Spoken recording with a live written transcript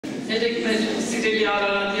Երեք մեր սիրելի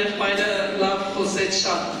Արարատ եղբայրը լավ խոսեց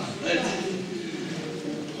շատ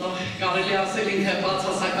կարելի ասել ինքը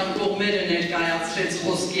բացասական կողմերը ներկայացրեց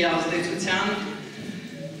խոսքի ազդեցության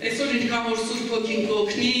այսօր ինքան որ Սուրբ Հոգին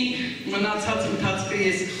կօգնի մնացած ընթացքը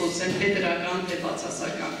ես կխոսեմ թե դրական թե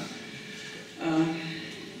բացասական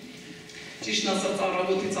ճիշտն ասած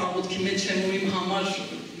առավոտից աղոթքի մեջ եմ ու իմ համար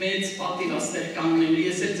մեծ պատիվ աստեղ կանգնել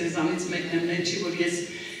ես էլ ձեզանից մեկն եմ չի որ ես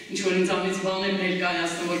ինչ-որ ինձանից բան եմ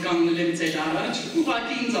ներկայացնում, որ կանգնել եմ ձեր առաջ,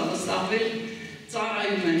 ուղղակի ինձ ավստահվել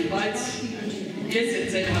ծառայում եմ, բայց ես էլ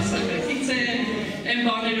ձեր հասակակից եմ, այն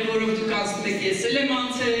բաները, որով դուք անցնում եք, ես էլ եմ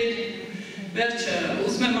անցել, վերջը,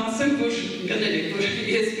 ուզում եմ ասեմ, որ կներեք, որ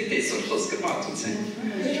ես պիտի այսօր խոսքը մատուցեմ։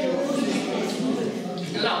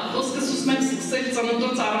 Լավ, խոսքս ուզում եմ սկսել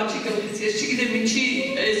ծննդոց առաջի գլխից, ես չգիտեմ ինչի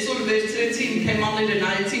այսօր վերցրեցի իմ թեմաները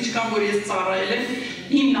նայեցի, ինչքան որ ես ծառայել եմ,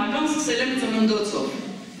 հիմնական սկսել եմ ծննդոցով։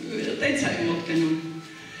 Տենց այ մոտ գնում։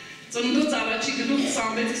 Ծննդոց առաջի գլուխ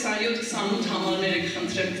 26, 27, 28 համարները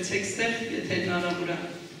կխնդրեմ գցեք ստեղ, եթե հնարավոր է։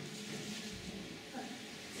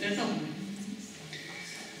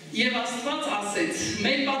 Եվ Աստված ասեց.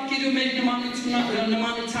 մեր պատկերում մեր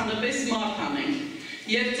նմանությանը պես մարդ անենք,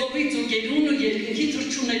 եւ ծովից ու գերուն ու երկնքի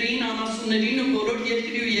թռչուններին, անասուններին ու բոլոր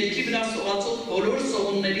երկրի ու երկրի վրա սողացող բոլոր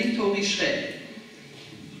սողուններին թող իշխե։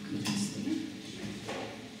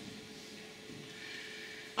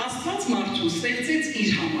 Աստված մարդուն ստեղծեց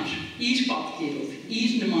իր համար, իր պատկերով,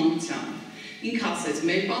 իր նմանությամբ։ Ինքը ասեց,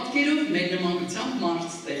 մեր պատկերով, մեր նմանությամբ մարդ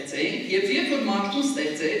ստեղծենք, եւ երբ որ մարդուն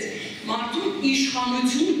ստեղծեց, մարդուն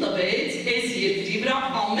իշխանություն տվեց այս երկրի վրա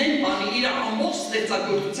ամեն բանի իր ամբողջ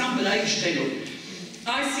ստեղծագործության վրա իշխելով։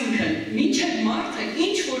 Այսինքն, մինչև մարդը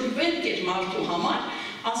ինչ որ պետք էր մարդու համար,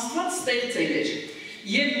 Աստված ստեղծել էր։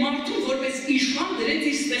 Եվ մարդուն որպես իշխան դրեց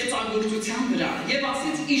իր ստեղծագործության վրա եւ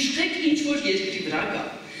ասեց իշխեք ինչ որ երկրի վրա գա։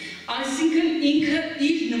 Այսինքն ինքը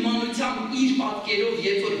իր նմանությամբ, իր պատկերով,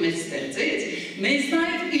 երբ որ մեզ ստեղծեց, մեզ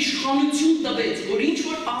նաև իշխանություն տվեց, որ ինչ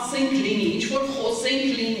որ ասենք լինի, ինչ որ խոսենք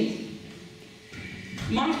լինի։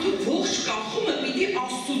 Մարդու ողջ կապումը պիտի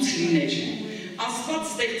Աստծուց լիներ։ Աստված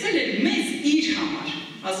ստեղծել էր մեզ իր համար։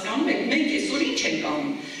 Հասկանում եք, մենք այսօր ինչ ենք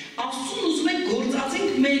անում։ Աստծուն ուզում ենք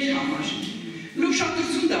գործածենք մեր համար։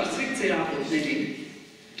 Լուշադրություն դարձրեք ձեր աղոթներին։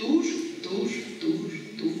 Դուր, դուր, դուր,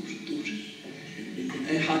 դուր, դուր։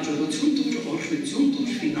 Հաջողություն դուր, օրհնություն դուր,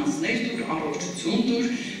 ֆինանսներ դուր, առողջություն դուր,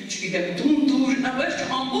 չգիտեմ տուն դուր, վերջ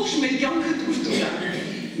ամբողջ մեր կյանքը դուր է։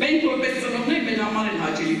 Մենք որպես ծնողներ մեր համար են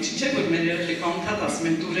հաճելի, չէ՞ որ մեր երեխեք անընդհատ ասում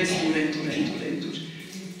են դուր ես, դուր են, դուր են, դուր են, դուր։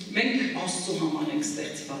 Մենք Աստծո համար ենք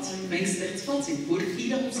ստեղծված։ Մենք ստեղծված ենք, որ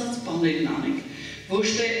իր ուզած բաներն անենք, ոչ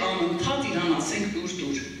թե անընդհատ իրան ասենք դուր,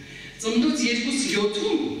 դուր։ Ծննդոց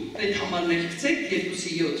 2:7-ում այդ համարներ գցեք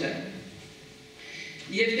 2:7-ը։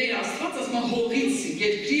 Եվ Տեր Աստված ասում է հողից,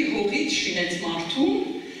 երկրի հողից շինեց մարդուն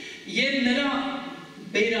եւ նրա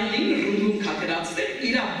բերանին ռունգուն կագրացրել,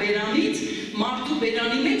 իր բերանից մարդու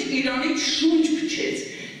բերանի մեջ իրանից շունչ փչեց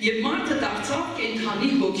եւ մարդը դարձավ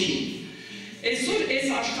կենդանի հոգի։ Այսօր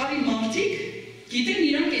այս աշխարհի մարդիկ գիտեն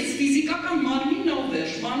իրանք այս ֆիզիկական մարմինն ով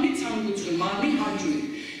մարմնի ցանկություն, մարմնի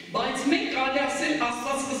հաճույք, բայց մենք կարելի ասել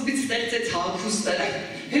Աստված սկզբից ստեղծեց հագուստը,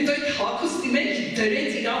 հետո այդ հագուստի մեջ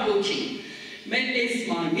դրեց իր հոգին։ Մենք այս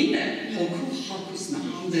մարմինը հոգու հագուստն է,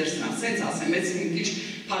 հանդերձն է, ասենց ասեմ, այս մի քիչ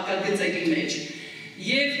փակագծերի մեջ։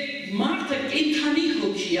 Եվ մարդը կենդանի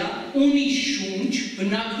հոգի է, ունի շունչ,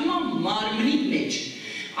 բնակվում է մարմնի մեջ։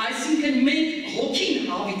 Այսինքն մենք հոգին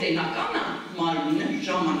հավիտենական է, մարմինը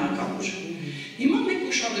ժամանակավոր։ Հիմա մենք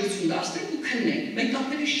ուշադրություն դարձնենք ու քննենք, մենք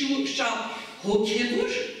ավելի շատ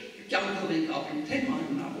հոգևոր կյանքով ենք ապրում, թե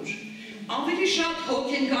մարմնավոր։ Ավելի շատ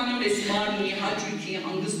հոգ ենք անում այս մարմնի հաճույքի,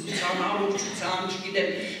 հանգստության, առողջության,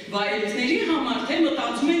 չգիտեմ, վայելքների համար, թե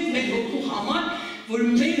մտածում ենք մեր հոգու համար, որ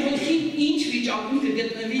մեր հոգին ինչ վիճակում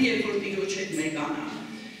կգտնվի, երբ որ Տիրոջ հետ մեկանա։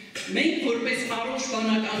 Մենք որպես առողջ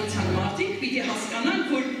բանականության մարդիկ պիտի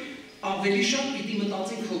հասկանանք, որ ավելի շատ պիտի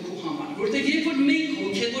մտածենք հոգու համար, որտեղ երբ որ մենք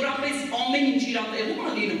հոգևորապես ամեն ինչ իր տեղում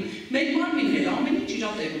է լինում, մեր մարմինն էլ ամեն ինչ իր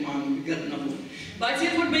տեղում է գտնվում։ Բայց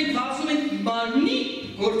երբ որ մենք վազում ենք մարմնի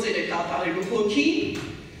գործերը կատարելու, հոգին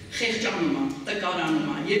խեղճանում է,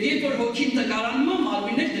 տկարանում է, եւ երբ որ հոգին տկարանում է,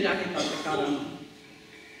 մարմինն էլ դրա հետ է տկարանում։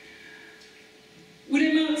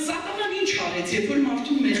 Ուրեմն Սատանան ինչ արեց, երբ որ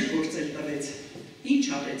մարդուն մեղք գործել տվեց։ Ինչ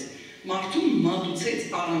արեց։ Մարդուն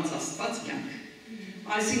մատուցեց առանց Աստված կյանք։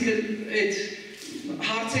 Այսինքն այդ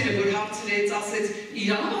հարցերը, որ հարցրեց, ասեց,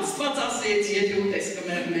 իրավ Աստված ասեց, եթե ուտես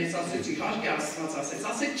կմեռնես, ասեց, իհարկե Աստված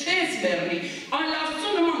ասեց, չես մեռնի, այլ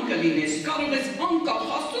Աստծո նման կլինես, կարող ես անկախ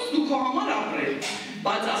Աստծուց դու քո համար ապրել,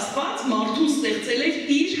 բայց Աստված մարդուն ստեղծել էր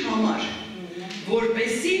իր համար,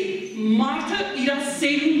 որպեսզի մարդը իր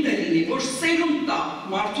սերունդը լինի, որ սերունդ տա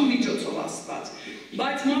մարդու միջոցով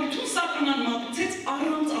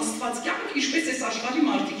ինչպես այս աշխարհի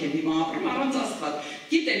մարդիկ են հիմա ապրում առանց Աստված։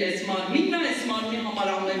 Գիտեն այս մարմինն է, այս մարմնի համար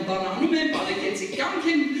ամեն բան անում են, բարեկեցիկ կյանք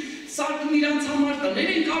են սարքում իրանց համար, տներ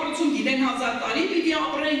են կառուցում, գիտեն 1000 տարի պիտի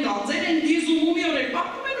ապրեն, գանձեր են դիզում ու մի օր են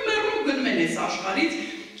պատմում են ու մեռնում գնում են այս աշխարհից,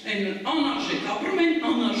 այն անարժեք ապրում են,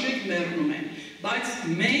 անարժեք մեռնում են։ Բայց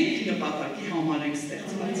մենք նպատակի համար ենք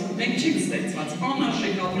ստեղծված։ Մենք չենք ստեղծված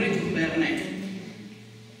անարժեք ապրենք ու մեռնենք։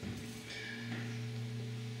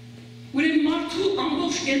 Ուրեմն մարդու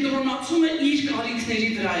ամբողջ կենտրոնացումը իր կարիքների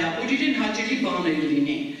վրա է, որ իրեն հաճելի բաներ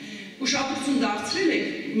լինի։ Ուշադրություն դարձրել եք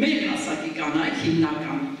մեր հասակի կանայք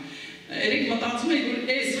հիմնական։ Երեք մտածում եք, որ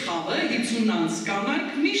այս խաղը 50-անց կանայք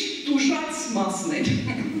միշտ տուժած մասն են։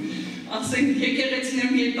 Ասենք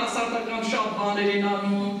եկեղեցիներում երիտասարդական շատ բաներ են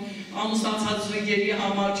անում, ամուսնացած զույգերի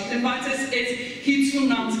համար, չգիտեմ, բայց այս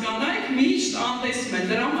 50-անց կանայք միշտ անտեսում են,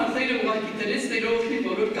 դրա համար Տերը ուղղակի դրեց, Տերը օգնի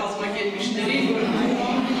բոլոր կազմակերպիչներին, որ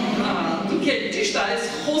դուք եք ճիշտ է, այս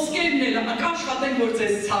խոսքերն էլ կաշխատեն, որ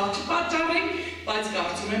ձեզ ցավ չպատճառեն, բայց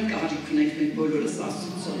կարծում եմ կարիք ունենք մենք բոլորս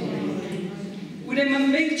Աստծո։ Ուրեմն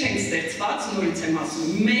մենք չենք ստեղծված, նորից եմ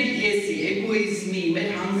ասում, մեր եսի, էգոիզմի, մեր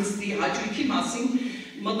հանգստի, հաճույքի մասին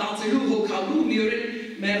մտածելու, հոգալու, մի օր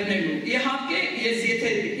մեռնելու։ Իհարկե, ես եթե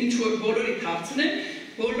ինչ-որ բոլորիդ հարցնեմ,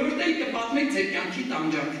 բոլորդ էլ կպատմեք ձեր կյանքի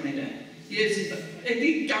տանջանքները։ Ես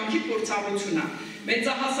էդի կյանքի փորձառությունն է։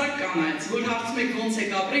 Մեծահասակ կանայք, որ հարցում եք ոնց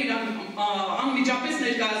եք ապրել, իրանք անմիջապես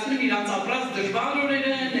ներկայացնում են իրանց ապրած դժվար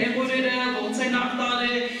օրերը, նեղ օրերը, ոնց են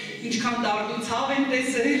աղտարել, ինչքան դառնուցավ են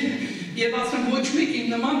տեսել, եւ ասում ոչ մեկ իմ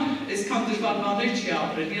նման այսքան դժվար բաներ չի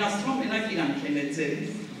ապրել, իրանց թվում մենակ իրանք են էցել։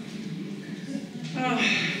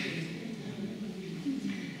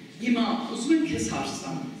 Հիմա ուզում եմ քեզ հարց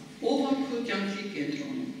տամ, ով է քո կյանքի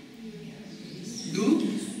կենտրոնում։ Դու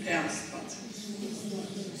թե Աստված։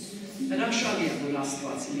 Հրաշալի է, որ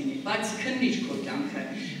Աստված լինի, բայց քննիր քո կյանքը։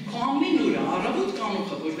 Քո ամեն օրը առավոտ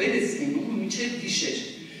կանուխը, որ վեր ես լինում, մինչև գիշեր։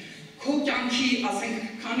 Քո կյանքի,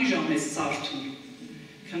 ասենք, քանի ժամ ես սարթում։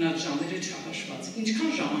 Քնած ժամերը չհաշված։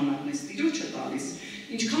 Ինչքան ժամանակ ես Տիրոջը տալիս,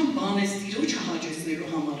 ինչքան բան ես Տիրոջը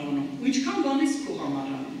հաճեցնելու համար անում, ու ինչքան բան ես քո համար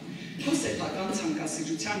անում։ Քո սեփական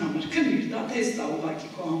ցանկասիրության համար, քնիր, դա թեստ է ուղղակի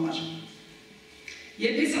քո համար։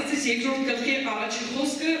 Եփեսացիս 2-րդ գլխի առաջին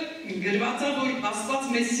խոսքը գրված է, որ Աստված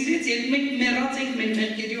մեզ սիրեց, եւ մենք մեռած ենք մեր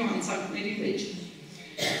մեղքերի ու հանցանքների մեջ։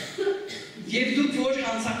 Եվ դուք որ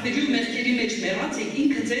հանցանքների ու մեղքերի մեջ մեռած եք,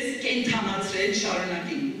 ինքը ձեզ կենդանացրել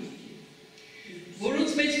շարունակին։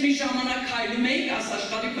 Որոնց մեջ մի ժամանակ քայլում էիք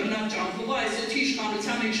աշխարհի բռնած ճամփով, այսօթի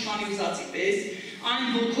իշխանության իշխանի ուզածի պես, այն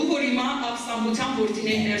ոգու, որ հիմա ապստամբության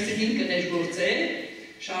որդիների ներսին կներգործել,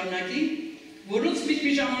 շարունակի, որոնց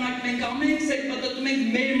մի ժամանակ մենք ամենք սեր պտտում ենք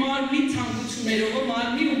մեր մարմնի ցանկություններով,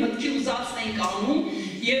 մարմնի ու մտքի ուզածն ենք անում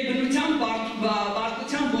եւ բնության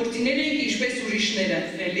բարկության որդիներ ենք ինչպես ուրիշները,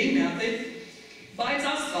 էլի մի հատ է։ Բայց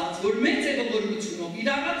Աստված, որ մեծ է ողորմությունով,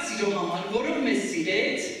 իր առած սիրո համար, որով մեզ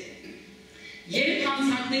սիրեց, երբ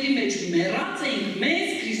հանցանքների մեջ մեռած ենք,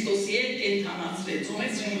 մեզ Քրիստոսի հետ կենդանացրեց, ու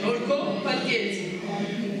մեզ շնորհքով փրկեց։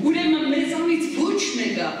 Ուրեմն մեզանից ոչ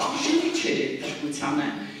մեկը արժանի չէր այդ փրկությանը։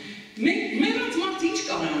 Մենք մեռած մարդ ինչ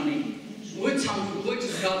կարող անի։ Ոչ ցանկ, ոչ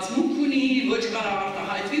զգացմունք ունի, ոչ կարող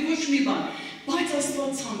արտահայտվի, ոչ մի բան։ Բայց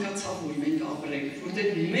Աստված ցանկացավ, որ մենք ապրենք, որտեղ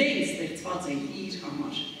մենք ստեղծված ենք իր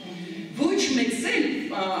համար։ Ոչ մեկս էլ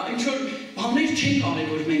ինչ որ բաներ չեն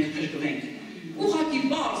կարող որ մենք փրկվենք։ Ուղղակի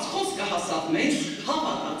բարձ խոսքը հասավ մեզ,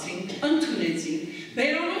 հավատացինք, ընդունեցինք,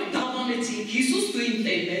 բերանով դավանեցինք, Հիսուս դու իմ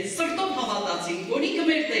Տերն ես, սրտով հավատացինք, որ ինքը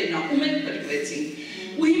մեր Տերն է, ու մենք փրկվեցինք։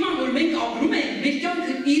 Ու հիմա որ մենք ապրում ենք, մեր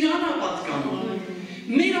կյանքը իրան է պատկանում։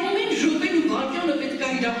 Մեր ամեն րոպեն ու վայրկյանը պետք է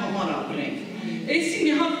իր համար ապրենք։ Էսի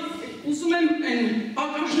մի հատ ուզում եմ այն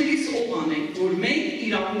ակաշներից ով անենք, որ մենք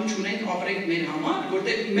իրավունք ունենք ապրենք մեր համար,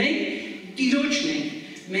 որտեղ մենք Տիրոջն ենք։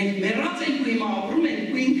 Մենք մեռած ենք ու հիմա ապրում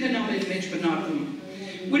ենք ու ինքն է մեր մեջ բնակվում։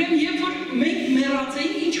 Ուրեմն երբ որ մենք մեռած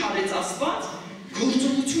ենք, ինչ արեց Աստված,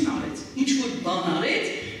 գործողություն արեց, ինչ որ բան արեց,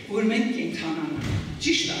 որ մենք կենդանանանք։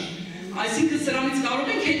 Ճիշտ է։ Այսինքն սրանից կարող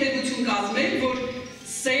ենք հետևություն կազմել, որ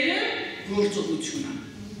սերը գործողություն է։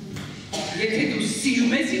 Եթե դու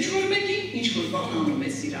սիրում ես ինչ որ մեկին, ինչ որ բան անում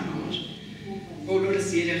ես իր համար։ Բոլորս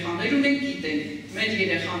երեխաներ ունենք, գիտենք, մեր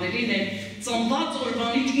երեխաներին են ծնված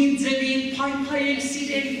օրվանից ինձ ձևին փայփայել,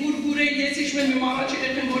 սիրել, գուրգուրել, ես իշխում եմ առաջ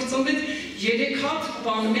երեխան որ ծնվեց 3 հատ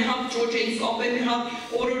բան, մի հատ ճոճեին կապել, մի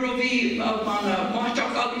հատ օրորովի բանը,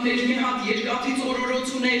 մահճակալիներ, մի հատ երկաթից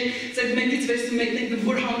օրորոցուներ, ձեր մեկից վերցնում եք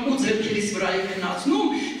որ հանկու ձերքերից վրա եք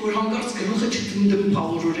հնացնում, որ հանկարծ գլուխը չդմդմփա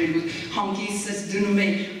օրորելու, հանկից ես դնում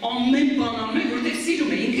են, ամեն բան անում են, որտեղ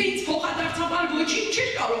սիրում է, ինքը ինձ փոխադարձաբար ոչինչ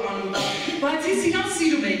չէր կարողանում տալ, բայց ես իրան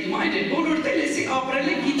սիրում եմ, մայրեր, բոլորդ էլ էսի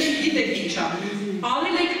ապրել եք, գիտեք ինչա,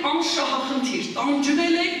 արել եք անշահախնդիր,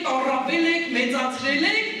 տանջվել եք, տառապել եք, մեծացրել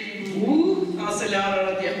եք, ու ասել է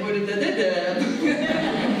Արարատ եղբորը դե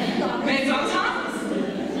մեծացան,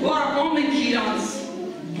 որակում ենք իրանց,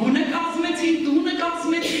 բունը կազմեցին, տունը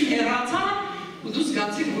կազմեցին, հեռացան, ու դու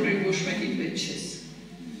զգացիր, որ են ոչ մեկին պետք չես։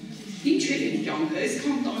 Ինչ էր իմ կյանքը,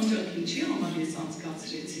 այսքան տանջանք ինչի համար ես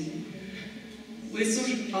անցկացրեցի։ Ու այսօր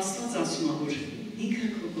Աստված ասում է, որ ինքը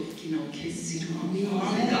քո կողքին ա քեզ սիրում,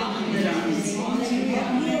 անկախ նրանից,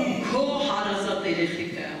 քո հարազատ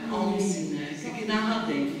երեխեքը, ամուսինը,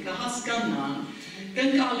 կգնահատեն, կհասկանան,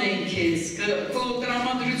 կընկալեն քեզ, քո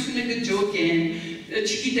տրամադրությունը կջոկեն,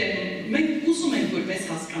 չգիտեմ, մենք ուզում ենք, որ մեզ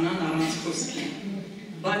հասկանան առանց խոսքի,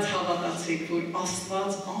 բայց հավատացեք, որ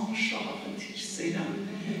Աստված անշահախնդիր սեր է։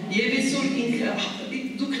 Եվ այսօր ինքը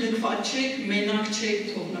դուք լքված չեք, մենակ չեք,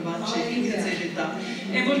 թողնված չեք, ինքը ձեր հետ է։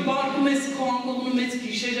 Այն որ բարկում ես քո անկողնում ես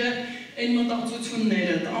գիշերը, այն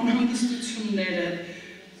մտածությունները, անհանգստությունները,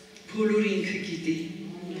 բոլորը ինքը գիտի,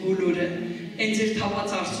 բոլորը։ Այն ձեր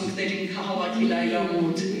թափած արցունքները ինքը հավաքել է իր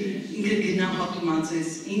մոտ, ինքը գնահատում է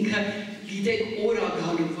ձեզ, ինքը գիտեք օր ա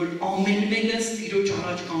գալու, որ ամեն մեկս Տիրոջ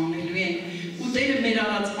առաջ կանգնելու են, ու Տերը մեր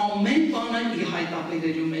արած ամեն բանը ի հայտ ա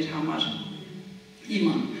բերելու մեր համար։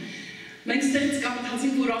 Հիմա մենք ստեղծ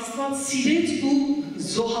կարդացինք, որ Աստված սիրեց ու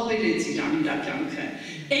զոհաբերեց իրան իր կյանքը։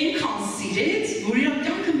 Այնքան սիրեց, որ իր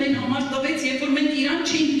կյանքը մեր համար տվեց, երբ որ մենք իրան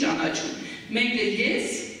չէինք ճանաչում։ Մենք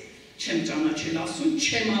ես չեմ ճանաչել ասում,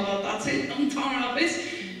 չեմ հավատացել, ընդհանրապես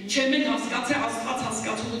չեմ հասկացել Աստված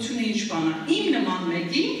հասկացողությունը ինչ բան է։ Իմ նման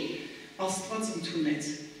մեկին Աստված ընդունեց։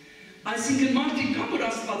 Այսինքն մարդիկ կան, որ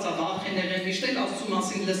Աստված ա վախենել են, միշտ էլ Աստծու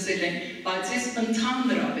մասին լսել են, բայց ես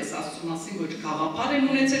ընդհանրապես Աստծու մասին ոչ գաղափար եմ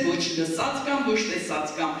ունեցել, ոչ լսած կամ, ոչ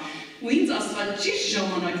տեսած կամ, ու ինձ Աստված ճիշտ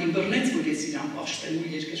ժամանակին բռնեց, որ ես իրան պաշտեմ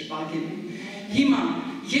ու երկրպագեմ։ Հիմա,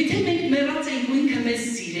 եթե մենք մեռած ենք ու ինքը մեզ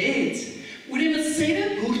սիրեց, ուրեմն սերը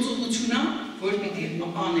գործողություն է, որ պիտի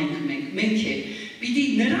անենք մենք էլ, պիտի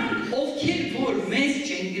նրանք, ովքեր որ մեզ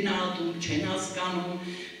չեն գնահատում, չեն հասկանում,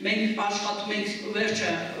 մենք աշխատում ենք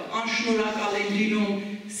վերջը անշնորհակալ են լինում,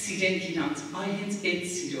 սիրենք իրանց, այ հենց այդ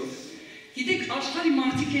սիրով։ Գիտեք, աշխարհի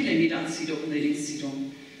մարդիկ էլ են իրանց սիրողներին սիրում,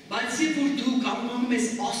 բայց երբ որ դու կարողանում ես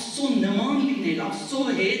Աստծո նման լինել, Աստծո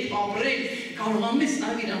հետ ապրել, կարողանում ես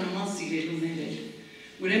նաև իր նման սիրել ու ներել։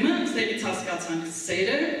 Ուրեմն ստեղից հասկացանք,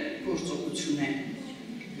 սերը գործողություն է։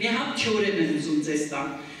 Մի հատ թեորեմ եմ ուզում ձեզ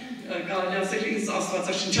տալ, կարելի ասել ինձ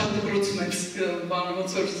Աստվածաշնչյան դպրոցում եմ բանը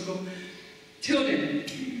ոնց որ զգում։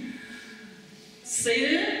 Թեորեմ։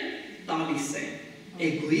 Սերը տալիս է,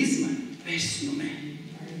 էգոիզմը վերցնում է։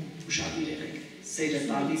 Ուշադիր եղեք, սերը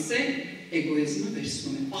տալիս է, էգոիզմը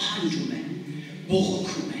վերցնում է, պահանջում է,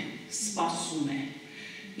 բողոքում է, սպասում է։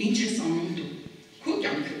 Ինչ ես անում դու, քո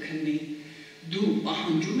կյանքը քննի, դու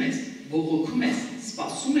պահանջում ես, բողոքում ես,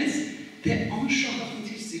 սպասում ես, թե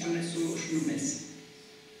անշահախնդիր սիրում ես ու օժնում ես։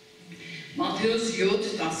 Մատթեոս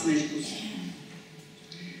 7:12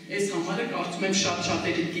 Այս համարը կարծում եմ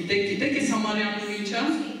շատ-շատերիդ գիտեք այս համարի անունը ինչ է?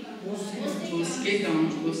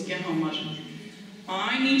 Ոսկե համար։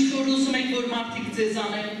 Այն ինչ որ ուզում եք, որ մարդիկ ձեզ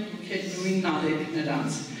անեն, դուք էլ նույնն արեք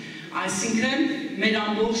նրանց։ Այսինքն մեր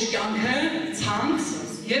ամբողջ կյանքը ցանց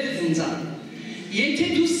եւ հունձան։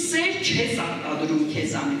 Եթե դու սեր չես արտադրում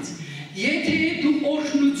քեզանից, եթե դու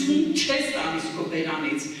օրհնություն չես տալիս քո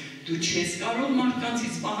բերանից, դու չես կարող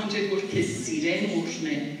մարդկանցից պահանջել, որ քեզ սիրեն,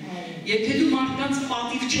 օրհնեն։ Եթե դու մարդկանց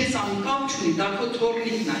պատիվ չես անում, կապ չունի, դա քո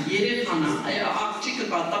թոռնիկն է, երեխան է, աղջիկը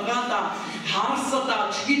տա, տղան տա, հարսը տա,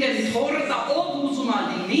 չգիտեմ, թոռը տա, ով ուզում ա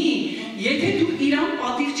լինի, եթե դու իրան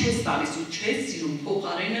պատիվ չես տալիս ու չես սիրում,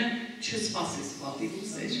 փոխարենը չսպասես պատիվ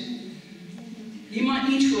ու սեր։ Հիմա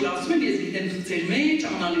ինչ որ ասում եմ, ես գիտեմ դուք ձեր մեջ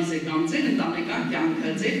անալիզ եք անում, ձեր ընտանեկան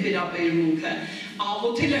կյանքը, ձեր վերաբերմունքը,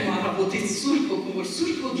 աղոթել եմ առավոտից Սուրբ Հոգու, որ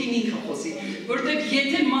Սուրբ Հոգին ինքը խոսի, որտեղ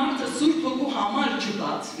եթե մարդը Սուրբ Հոգու համար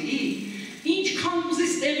չբացվի, ինչքան ուզի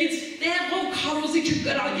տեղից տեղով քարոզի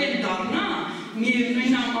չկրակել դառնա,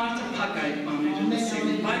 միևնույն է մարդը փակ այդ բաները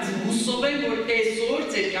լսել, բայց հուսով եմ, որ այսօր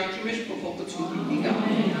ձեր կյանքի մեջ փոփոխություն պիտի գա,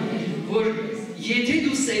 որ եթե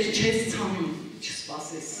դու սեր չես ցանում,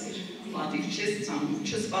 չսպասես սեր, պատիվ չես ցանում,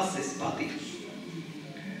 չսպասես պատիվ։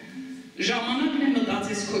 Ժամանակն է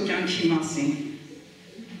մտածես քո կյանքի մասին,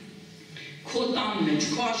 քո տան մեջ,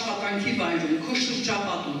 քո աշխատանքի վայրում, քո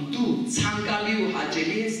շրջապատում դու ցանկալի ու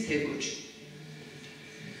հաճելի ես, թե ոչ։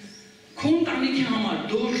 Քո ընտանիքի համար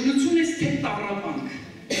դողջնություն ես, թե տառապանք։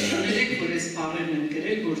 Ներեք, որ ես բառերն եմ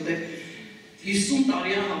գրել, որտեղ 50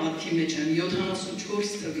 տարի հավատքի մեջ եմ,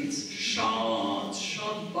 74 թվից,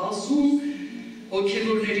 շատ բազում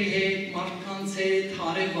հոգևորների հետ, մարդկանց հետ,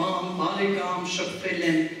 հարևան, բարեկամ, շփվել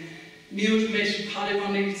եմ, մի օր մեր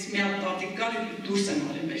հարևաններից մի հատ տատիկ կար, դուրս եմ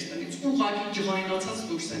արել մեր տնից, ուղղակի ջղայնացած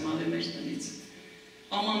դուրս եմ արել մեր տնից։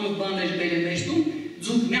 Ամանով բաներ բերեմ մեր տուն,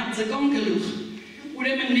 ձուկ մի հատ ձկան գլուխ։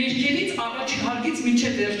 Ուրեմն ներքևից առաջի հարկից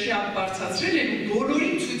մինչև վերջի հատ բարձրացրել են ու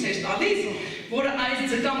բոլորին ցույց էր տալիս, որ այս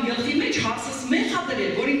ձկան գլխի մեջ հարսս մեղ ա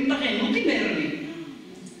դրել, որ իմ տղեն ուտի մեռնի։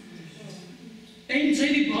 Այն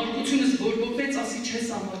ձևի բարկությունս բորբոքվեց, ասի չես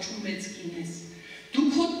ամաչում մեծ կին ես։ Դու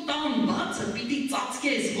քո տան բացը պիտի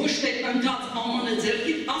ծածկես, ոչ թե ընկած ամանը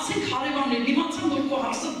ձեռքիդ, ասենք հարևաններն իմացան, որ քո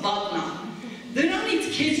հարսը վատն ա։ Դրանից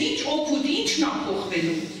քեզ ինչ օգուտ, ինչն ա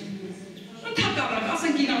փոխվելու։ Ընդհակառակ,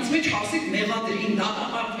 ասենք իրանց մեջ հարսիկ մեղադրին,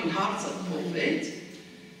 դատապարտվին, հարցը փոխվեց,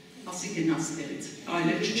 ասի գնաց տեղից,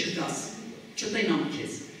 այլև չգաս, չտենամ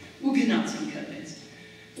քեզ, ու գնաց ինքը մեծ։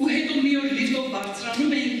 Ու հետո մի օր լիֆտով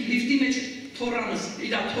բարձրանում էինք, լիֆտի մեջ թորանս,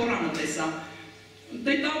 իրա թորանը տեսա,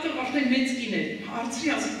 դե տատը արդեն մեծ կին էր,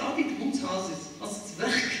 հարցրի, ասի տատիդ ոնց հազեց, ասից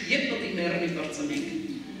վեղք, եվ պտի մեռնի բրծնենք։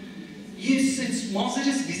 Ես սենց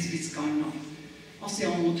մազերս վիզվիզ կայնավ, ասի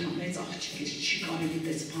ամոթա մեծ աղջիկ էր, չի կարելի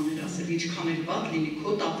տես բաներ ասել, ինչքան էր վատ լինի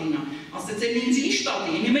քո տատինա, ասեց են ինձ ինչ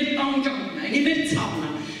տատի, ինի մեր տանջանքն է, ինի մեր ցավն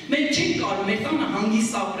է, մենք չենք կարող մեր տանը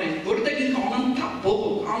հանգիստ ապրել, որտեղ ինք անընդհատ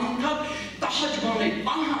բողոք, անընդհատ տահաճ բաներ,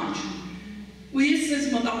 պահանջ։ Ու ես ես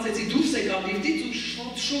մտածեցի դուրս եկա լիֆտից ու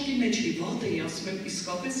շատ շոկի մեջ էի, վատ էի, ասում եմ,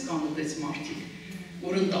 իսկապես կան այդպես մարդիկ,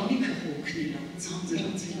 որ ընտանիքը հոգնել ա,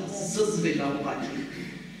 ցանցրացել ա, զզվել ա ուղղակի։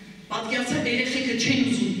 Պատկերացա երեխեքը չեն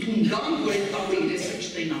ուզում տուն գան, որ այդ տատի իրեսը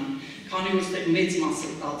չտենան, քանի որ ստեղ մեծ մասը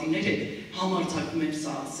տատիներ է, համարձակում եմ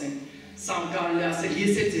սա ասեմ, սա կարելի ասել,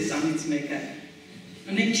 ես է ձեզանից մեկը,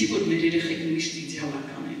 ընենք չի, որ մեր երեխեքը միշտ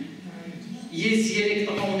իդեալական են։ Ես 3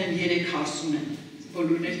 տղա ունեմ, 3 հարս ունեմ,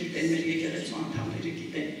 բոլորներ գիտեն, մեր եկեղեցու անդամները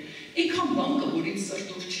գիտեն, այնքան բան կա, որ ինձ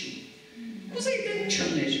սրտով չի, ուզեի դեմ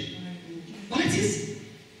չներ, բայց ես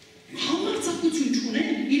համարձակություն չունեմ,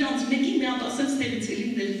 իրանց մեկին մի հատ ասեմ ստեղից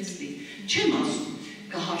էլին դեղից դի, չեմ ասում,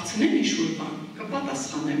 կհարցնեմ ինչ-որ բան,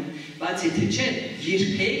 կպատասխանեմ, բայց եթե չէ,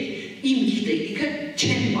 երբեք իմ գիտելիքը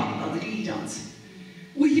չեմ պարտադրի իրանց։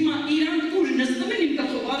 Ու հիմա իրանք ուր նստում են իմ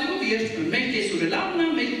կտով արևով երդվում, մեր կեսուրը լավն է,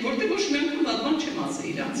 որտեղ ոչ մի անգամ վատ բան չեմ ասել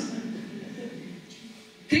իրանց։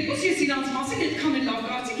 Թեկուզ ես իրանց մասին այդքան էլ լավ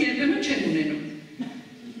կարծիք երբեմն չեմ ունենում։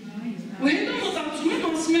 Ու հետո մտածում եմ,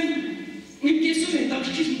 ասում եմ, իմ կեսուր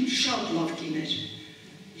հետաքրքիր շատ լավ կին էր,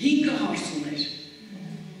 5 հարս ուներ,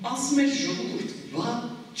 ասում էր ժողովուրդ,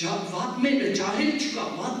 վատ մերը ջահել չկա,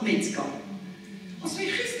 վատ մեծ կա։ Ասում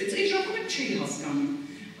էր խիստեց, այն ժամանակ չէի հասկանում,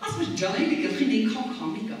 ասում էր ջահելի գլխին այնքան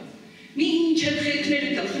քամի կա, մինչև խելքները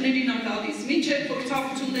գլխներին ա գալիս, մինչև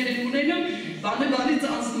փորձառություններ են ունենում, բանից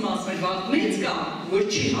անցնում ասում էր վատ մեծ կա, որ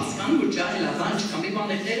չի հասկանում, որ ջահել ա, բան չկա, մի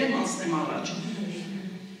բաներ եմ անցնեմ առաջ։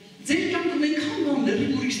 Ձեր կյանքում այնքան բան դեռ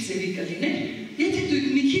ուրիշ ձևի կլիներ, եթե դուք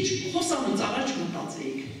մի քիչ խոսանուց առաջ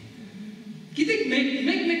մտածեիք։ Գիտեք, մեկ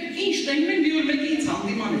ինչ տենում են, մի օր մեկը ինձ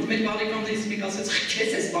հանդիման էր, մեր բարեկամներից մեկ ասեց,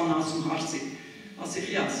 քեզ ես բան ասում հարցի, ասի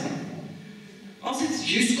խի ասեմ, ասեց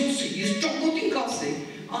ես կոսի, ես ճակոտին կասեի,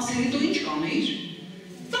 ասի հետո ինչ կանեիր,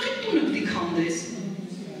 տղետ տունը պտի քանդես,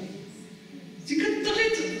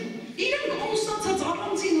 տղետ իրանք ամուսնացած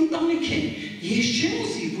առանձին ընտանիք են, ես չեմ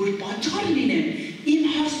ուզի, որ պատճառ լինեմ, իմ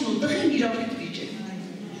հարսն ու տղեն իրավիտ վիճեն։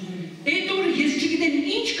 Այդ օր ես չգիտեմ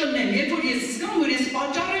ինչ կնեմ, երբ որ ես զգամ, որ ես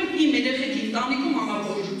պատճառ եմ իմ երեխեքի ընտանիքում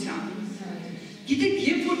համախոհժության։ Գիտեք,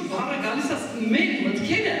 երբ որ բառը գալիս է մեր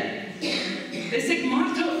մտքերը, տեսեք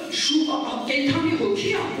մարդը կենդանի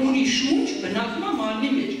հոգի է, ունի շունչ, բնակվում է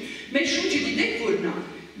մարմնի մեջ։ Մեր շունչը գիտեք որն է,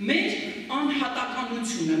 մեր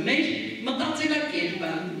անհատականությունը, մեր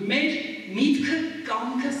մտածելակերպը, մեր միտքը,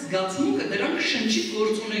 կամքը, զգացմունքը, դրանք շնչի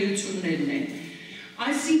գործունեություններն են։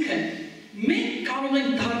 Այսինքն, մենք կարող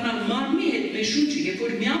ենք դառնալ մարմնի հետ մեր շունչը, երբ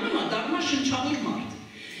որ միանում է, դառնում է շնչավոր մարդ։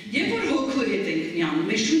 Երբ որ հոգու հետ ենք միանում,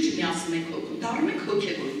 մեր շունչը միացնում ենք հոգու, դառնում ենք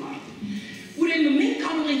հոգևոր մարդ։ Ուրեմն մենք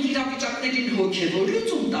կարող ենք իրավիճակներին հոգևոր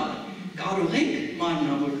լուծում տալ, կարող ենք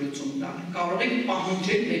մարմնավոր լուծում տալ, կարող ենք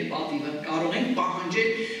պահանջել մեր պատիվը, կարող ենք պահանջել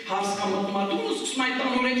հարսկամտմատում ու սկսում այդ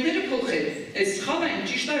տանորենքները փոխել։ Այս սխալ է,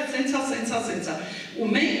 ճիշտ է, սենցա։ Ու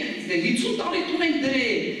մենք 50 տարի տուն ենք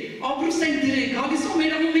դրել, ապրուս ենք դրել, գալիս է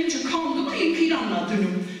մեր ամեն ինչը քանդում է, ինքը իրանն է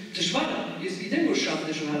դնում։ Դժվար է, ես գիտեմ, որ շատ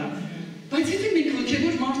դժվար է։ Բայց եթե մենք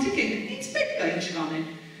հոգևոր մարդիկ ենք, ինձ պետք է ինչ կանեն։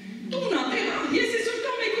 Տուն ա, ես այսօր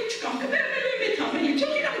կամ մեկու չկամ, կվերնելու եմ էդ ամենի,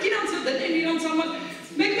 չող իրանք իրանցը դնեն, իրանց համար,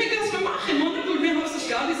 մեկ ասում եմ, ախ եմ անում, որ մեր հարսս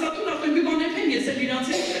գալիս ա տուն, արդեն մի բաներ են, ես էլ իրանց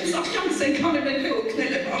եմ, սաղկյանս ենքան եմ էդ է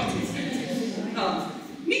օգնել եմ արդից։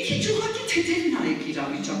 Մի քիչ ուղղակի թեթեր նայեք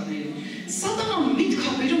իրավիճակներին։ Սատանան միտք ա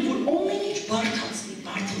բերում, որ ամեն ինչ բարդացնի,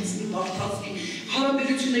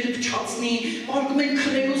 հարաբերությունները ուսումները փչացնի, արգում են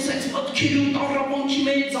քրելու սենց մտքերում, տառապանքի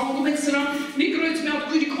մեջ, զանգում են սրան, միկրոյից մի հատ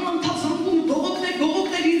քույրիկան անդադ զանգում,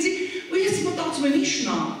 բողոքներ ինձի, ու ես մտածում եմ ի՞նչն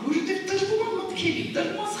է, որովհետև տրվում է մտքերի,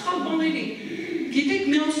 տրվում է սխալ բաների։ Գիտեք,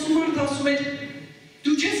 մի ասում ասում էր,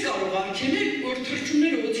 դու չես կարող արգելել, որ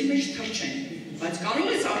թռչունները օդի մեջ թռչեն, բայց կարող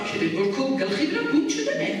ես արգելել, որ քո գլխի վրա բուն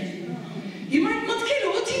չդնեն։ Հիմա այդ մտքերը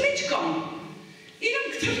օդի մեջ կան։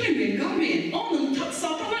 Իրանք թռնում են, գալու են, անընդհատ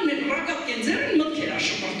սատանան են ռակատք են ձեռին մտքեր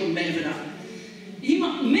աշպրտում մեր վրա։ Հիմա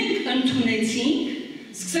մենք ընդունեցինք,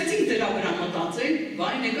 սկսեցինք դրա վրա մտածել,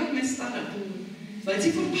 վայն եկավ մեզ տարը։ Բայց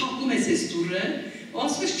երբ որ փակում ես այս դուռը, ու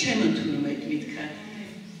ասում ես չեմ ընդունում այդ միտքը։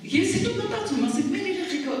 Ես հետո մտածում, ասեք, մեր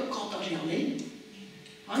երեխեքը կատարյալ են։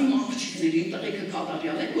 Այն աղջիկների տղեկը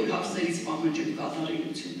կատարյալ են, որ հարցերից պահանջում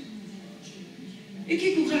կատարելություն։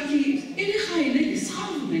 Եկեք ուղղակի երեխա են էլի,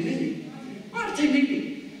 սխալվում են էլի, մարդ են էլի,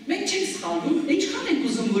 մենք չենք սխալվում, ինչքան ենք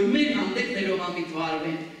ուզում, որ մեր հանդեպ ներողամիտ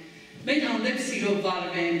վարվեն, մեր հանդեպ սիրով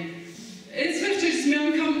վարվեն։ Այս վերջերս մի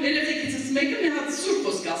անգամ երեխեքիցս մեկը մի հատ սուր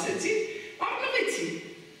խոսք ասեցի, առնվեցի,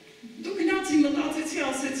 դու գնացի, մտածեցի,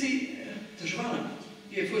 ասեցի, դժվար է,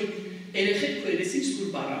 երբ որ երեխեք քո երեսին սուր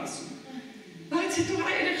բառ ասում։ Բայց հետո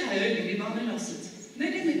հայ երեխա էր մի բան էլ ասեց,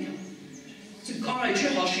 ներեմ եկա։ Կարայ չէ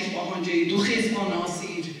հաշիվ պահանջեի, դու խես բան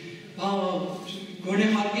ասիր, գոնե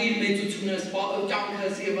հարգեիր մեծությունս,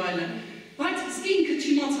 կյանքս և այլն։ Բայց ինքը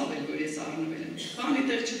չիմացավ էլ, որ ես առնվել եմ, բանի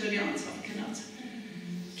տեղ չդրի անցավ, գնաց։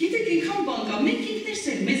 Գիտեք ինքան բան կա, մենք ինքներս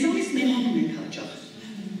էլ մեզանից նեղանում ենք հաճախ։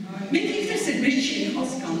 Մենք ինքներս էլ մեզ չենք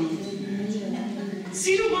հասկանում։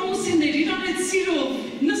 Սիրով ամուսիններ, իրար հետ սիրով,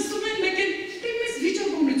 նստում են մեկ էլ, դե մեզ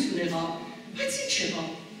վիճակողություն եղավ, բայց ինչ եղավ։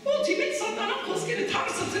 Ոդի մեծ սատանան խոսքերը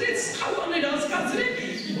թարսը ծրեց, սխալ բաներ հասկացրեց,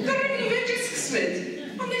 ու կարողին ու վեճը սկսվեց։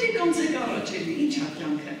 Ամերիկան ձեր առաջ էլի, ինչ ա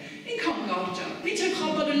կյանքը, ինքան կարճ ա, մինչև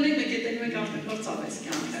խաբարելն եք մեկետենում եք արդեն վրծավ ես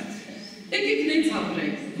կյանքը։ Եկեք նենց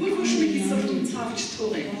ապրեք, որ ոչ մեկի սրտում ցավ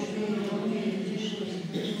չթողենք։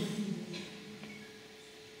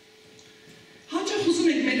 Հաճախ ուզում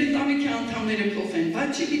ենք մեր ընտանիքի անդամները փոխեն,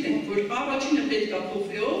 բայց չգիտենք, որ առաջինը պետք է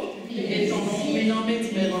փոխվի ով, հետո ամենամեծ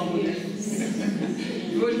մեղավորը։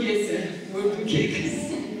 Որ ես է, որ դուք եք։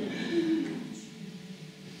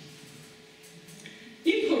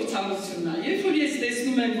 Իմ փորձառությունն է, երբ որ ես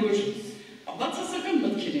տեսնում եմ, որ բացասական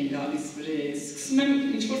մտքեր են գալիս վրես, սկսում եմ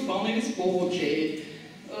ինչ-որ բաներից բողոքել,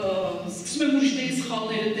 սկսում եմ ուրիշների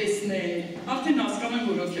սխալները տեսնել, արդեն հասկանում եմ,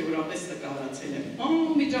 որ հոգևորապես տկարացել եմ,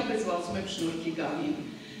 անմիջապես վազում եմ շնորհքի գահին,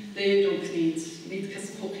 Տեր օգնից, միտքս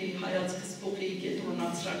փոխի, հայացքս փոխի,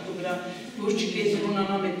 կենտրոնացրակու վրա, որ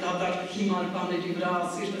չկենտրոնանամ այդ դատարկ հիմար բաների վրա,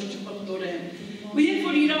 սիրտս չպղտորեմ։ Ու երբ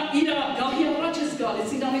որ իր գահի առաջ ես գալիս,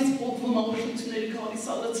 իրանից փոխվում ուրիշությունները գալիս,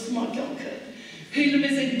 լցվում է կյանքը։ Հելում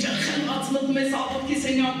ես այն ճխնված մտնում ես աղոտքի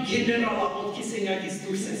սենյակ, գեներալ աղոտքի սենյակից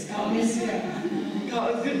դուրս ես գալիս։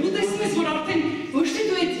 Ու տեսնում ես, որ արդեն ոչ թե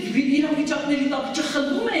դու այդ իրավիճակների տակ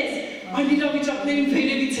ճխնվում ես, այլ իրավիճակներին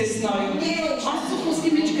վերևից ես նայում։ Աստծո խոսքի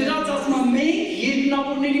մեջ գրած ասում է մենք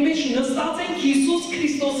երկնավորների մեջ նստած ենք Հիսուս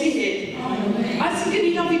Քրիստոսի հետ։ Այսինքն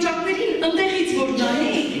իրավիճակներին ընդեղից որ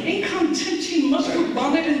նայենք, այնքան չնչին մշտուկ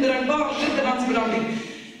բաներ են դրանք, բաղ դրանց վրա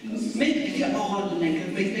մենք պիտի աղա դնենք,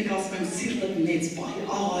 մեկ ասում եմ սիրտը մեծ պահի,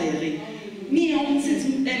 աղա եղի։ Մի ամենից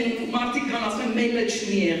մարդիկ կան ասում եմ մելը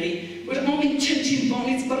չմի եղի, որ ամեն չնչին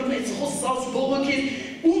բանից բռնեց, խոսած, բողոքեց,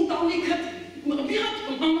 ու ընտանիքը մի հատ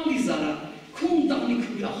անալիզ արա, քո ընտանիքը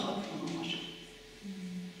ուրախացման համար։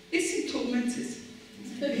 Էսի թողնեց ես։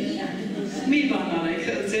 Մի բան արեք,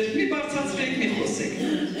 ձեր մի բարձրացրեք, մի խոսեք։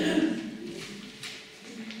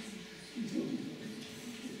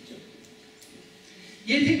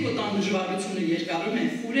 Եթե քո տան դժվարությունը երկարում է,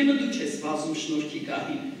 ուրեմն դու չես վազում շնորհքի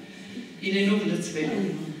գահին, իրենով լցվելու։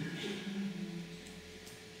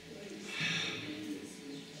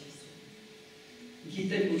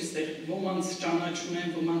 Գիտեմ, որ ստեղ ոմանց ճանաչում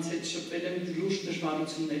եմ, ոմանց հետ շփվել եմ լուրջ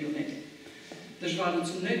դժվարություններ ունեն։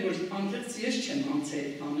 Դժվարություններ, որ անկեղծ ես չեմ անցել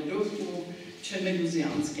բաներով ու չեմ էլ ուզի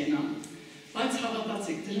անցկենամ։ Բայց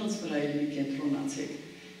հավատացեք, դրանց վրա էլ մի կենտրոնացեք։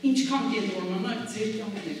 Ինչքան կենտրոնանաք, ձեր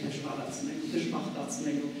կյանքն եք դժվարացնելու,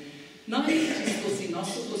 դժբախտացնելու։ Նայեք Քրիստոսին,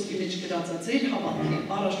 Աստծո խոսքի մեջ գրածա ձեր հավատքի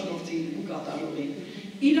առաջնորդին ու կատարողին։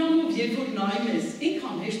 Իրանով երբ որ նայում ես,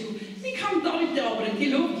 այնքան հեշտ ու մի քանի տարի դե ապրենք,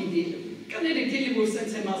 ել ով գիտի, կներեք էլի որ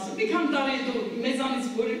սենց եմ ասում, մի քանի տարի հետո մեզանից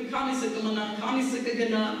որ քանիսը կմնա, քանիսը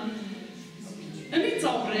կգնա։ Այնից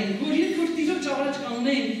ապրենք, որ երբ որ Տիրոջ առաջ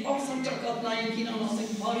կանգնենք, պարսաճակատնայենք, իրան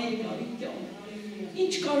ասենք, բարի եկարի կյանք։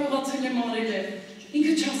 Ինչ կարողացել եմ արել է։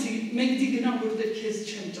 Ինքը չասի, մենք դի գնա, որտեղ քեզ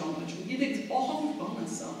չեմ ճանաչում, գիտեք, ահավոր բան է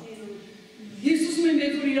սա։ Ես ուզում եմ,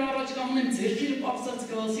 երբ որ իր առաջ կանգնեմ, ձեռքերը պարզած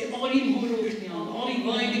կասի, արի իմ հոր օրհնյալ, արի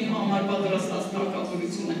վայր իմ համար պատրաստած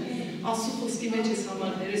թակավորությունը, Աստծո խոսքի մեջ ես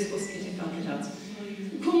համարներ ես խոսքերի կադրած։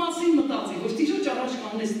 Քո մասին մտածի, որ Տիրոջ առաջ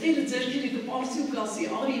կանես, Տերը ձեռքերը կպարզի ու կասի,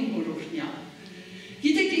 արի իմ օրհնյա։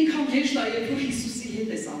 Գիտեք ինքան հեշտ է, երբ որ Հիսուսի հետ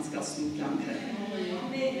ես անցկացնում կյանքը։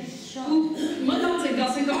 Ու մտածենք,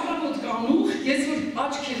 ասենք առավոտ կանուխ, ես որ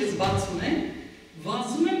աչքերս բացում եմ,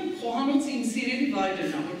 վազում եմ խոհանոցի իմ սիրելի վայրն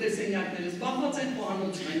է, որտեղ սենյակներս բաղված են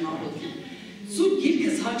խոհանոցում են աղոթի։ Սուրբ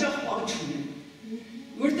գիրքս հաճախ աչում եմ,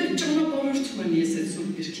 որտեղ ճանապարհորդում եմ ես այդ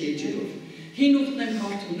սուրբ գիրքի էջերով։ Հին ուղտն եմ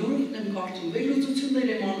կարդում, նոր ուղտն եմ կարդում, վերլուծություններ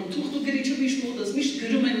եմ անում, թուղթուգրիչը միշտ մոտս, միշտ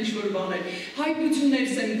գրում եմ ինչ-որ բաներ,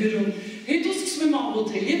 հայտնություններս եմ գրում, հետո սկսում եմ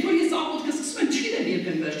աղոթել, երբ որ ես աղոթքը սկսում եմ, չգիտեմ երբ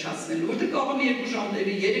եմ վերջացնելու, որտեղ կարող եմ 2 ժամ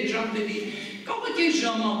տևի, 3 ժամ տևի, կարող եմ կես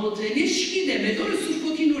ժամ աղոթել, ես չգիտեմ, այդ օրը Սուրբ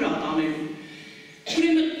Հոգին ուր ա տանելու։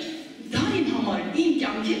 Ուրեմն դա իմ համար իմ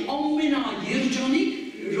կյանքի ամենաերջանիկ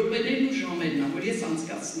րոպեներն ու ժամերն ա, որ ես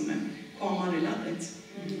անցկացնում եմ, քո համար էլ ա տենց,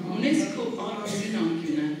 ունես քո առանձին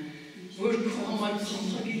անկյունը, որ քո համար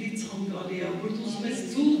ցանկալի ցանկալի է, որ դու ուզում ես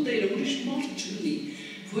ծուղ Տերը, ուրիշ մարդ չլինի,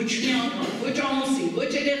 ոչ մի անգամ, ոչ ամուսին,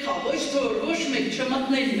 ոչ երեխա, ոչ թոռ, ոչ մեկ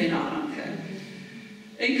չմտնել մեր արանքը։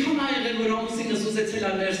 Այնքան ա եղել, որ ամուսինս ուզեցել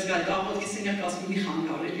ա ներս գա, այդ աղոթքի սենյակ ասում մի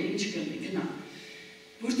խանգարել է, ինչ կլինի, գնա։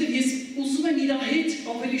 Որտեղ ես ուզում եմ իր հետ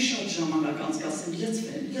ավելի շատ ժամանակ անցկացնել,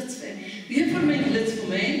 լծվեմ։ Երբ որ մենք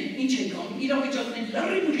լծվում ենք, ինչ ենք անում, իրավիճակներն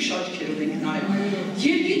լրիվ ուրիշ աչքերով ենք նայում։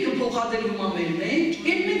 Երկիրքը փոխադրվում է մեր մեջ,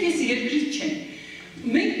 եւ մենք ես երկրից չենք։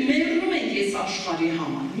 Մենք մեռնում ենք այս աշխարհի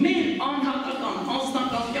համար։ Մեր անհատական,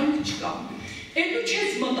 անձնական կյանք չկա։ Այլու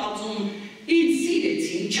չես մտածում, ինձ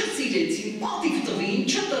սիրեցին, չսիրեցին, պատիվ տվին,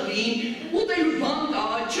 չտվին, ուտելու բան կա,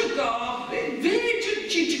 չկա, վերջը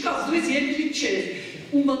չկա, դու ես երկրից չես։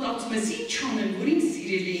 Ու մտածում ես ինչ անեմ, որ ինձ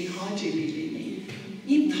սիրելին, հաճելի լինի,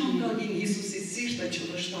 իմ թանկագին Հիսուսի սիրտը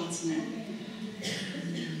չվշտացնեմ։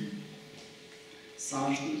 Սա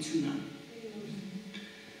արժանություն է։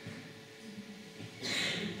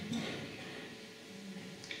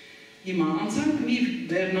 Հիմա անցանք մի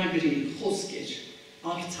վերնագրի խոսքեր,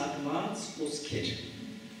 արձակված խոսքեր։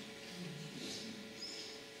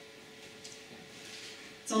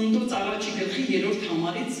 Ծննդոց առաջի գլխի 3-րդ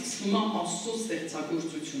համարից սկսվում է Աստծո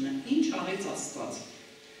ստեղծագործությունը։ Ինչ արեց Աստված։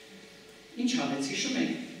 Ինչ արեց, հիշում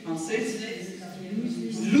եք, ասեց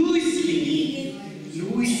լույս լինի,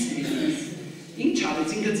 լույս լինի։ Ինչ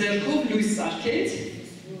արեց, ինքը ձեռքով լույս սարքեց,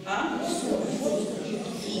 հա?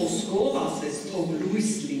 Խոսքով ասեց, թող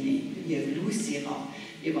լույս լինի, եւ լույս եղավ,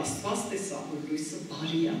 եւ Աստված տեսավ, որ լույսը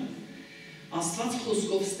բարի է։ Աստված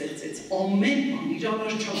խոսքով ստեղծեց ամեն բան, իր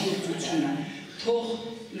արարչագործությունը, թող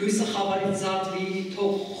լույսը խավարից զատվի,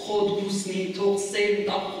 թող խոտ բուսնի, թող սեր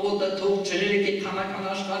տա խոտը, թող ջրերը կենդանական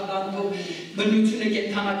աշխարհ տան, թող բնությունը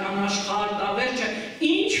կենդանական աշխարհ տա, վերջը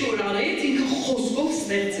ինչ որ արեց, ինքը խոսքով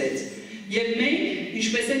ստեղծեց։ Եվ մենք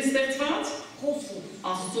ինչպես են ստեղծված։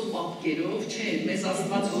 Աստծո պատկերով, չէ, մեզ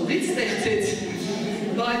Աստված հողից ստեղծեց,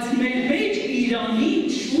 բայց մեր մեջ Իրանի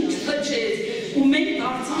շունչ փչեց, ու մենք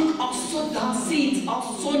դարձանք Աստծո դասից,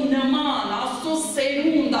 Աստծո նման, Աստծո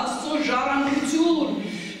սերունդ, Աստծո ժառանգություն,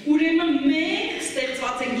 ուրեմն մենք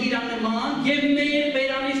ստեղծված ենք Իր նման, եւ մեր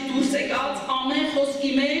բերանից դուրս եկած ամեն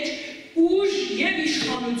խոսքի մեջ ուժ եւ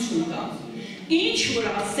իշխանություն կա։ Ինչ որ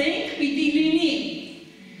ասենք, պիտի լինի։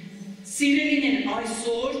 Սիրելիներ,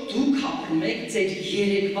 այսօր դուք ապրում եք ձեր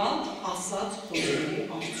երեկվա ասած խոսքերի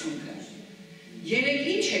արդյունքը։ Երեկ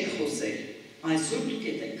ինչ եք խոսել, այսօր դուք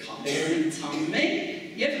եք խաբերին ցանում եք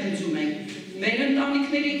եւ հնձում եք մեր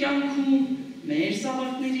ընտանիքների կյանքում, մեր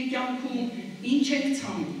զավակների կյանքում, ինչ եք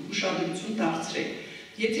ցանում, ուշադրություն դարձրեք։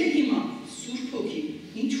 Եթե հիմա Սուրբ Հոգին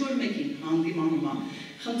ինչ որ մեկին հանդիմանում է,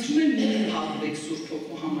 խնդրում եմ մի փոխեք Սուրբ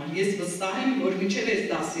Հոգու համար։ Ես վստահ եմ, որ մինչև այս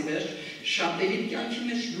դասի վերջ շատերի կյանքի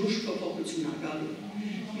մեջ լուրջ փոփոխություն ա գալու։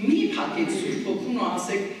 Մի փակեք Սուրբ Հոգուն ու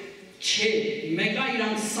ասեք, չէ, մեկա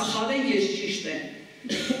իրանք սխալ են, ես ճիշտ եմ։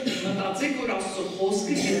 Մտածեք, որ Աստծո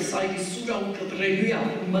խոսքը ես այդի սուրա ու կտրելու է,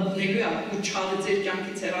 ու մտնելու է, ու չարը ձեր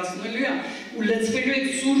կյանքից հեռացնելու է, ու լցվելու եք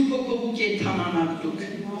Սուրբ Հոգով ու կենդանանաք դուք։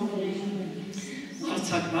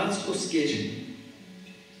 Արձակված խոսքեր։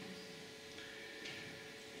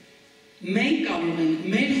 Մենք կարող ենք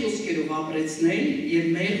մեր խոսքերով ապրեցնել եւ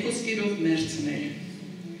մեր խոսքերով մերցնել։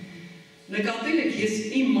 Նկատել եք, ես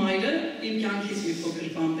իմ մայրը, իմ կյանքից մի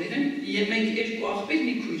փոքր բան բերեմ, եւ մենք երկու աղբեր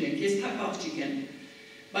մի քույր ենք, ես թակ աղջիկ եմ։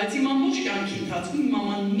 Բայց իմ ամբողջ կյանքի ընթացքում իմ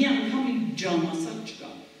մաման մի անգամ իմ ջան ասած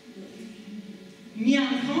չկա։ Մի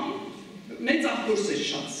անգամ մեծ աղբորս էր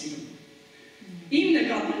շատ սիրում։ Իմ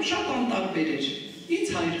նկատմամբ շատ անտարբեր էր,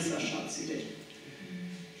 ինձ հայրս է շատ սիրել։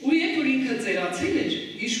 Ու երբ որ ինքը ծերացել էր,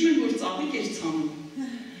 հիշում եմ, որ ծաղիկ էր ցանում։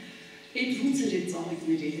 Այդ ոնց էր այդ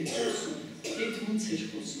ծաղիկների հետ խոսում, այդ ոնց էր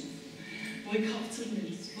խոսում, ոյ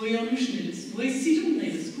քաղցրներս, ոյ անուշներս, ոյ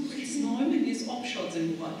սիրումներս, գուխիս նայում են, ես ապշած եմ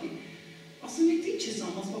ուղղակի։ Ասում եք ինչ ես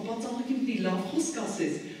ամասպա, բացառակ իմ պիտի լավ խոսք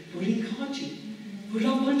ասես, որ ինքը հաճի, որ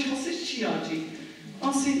լավ բան չասես չի հաճի։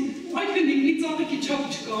 Ասին, այդ գնիկ մի ծաղիկի չափ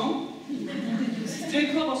չկա,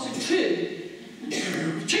 թեքավ ասում, չէ,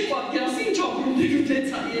 չեք պատկերացնի ինչ ապրումներ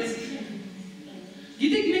ուտեցա ես։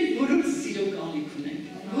 Գիտեք մենք բոլորս սիրո կարիք ունենք,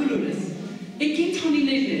 բոլորս։ Է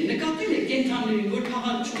կենթանիներն են, նկատել եք կենթանիներին, որ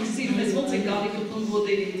քաղաքում սիրում ես, ոնց է կարիք ուտում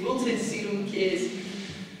ոտերին, ոնց է սիրում քեզ։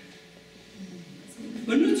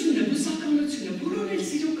 Բնությունը, բուսականությունը, բոլորն էլ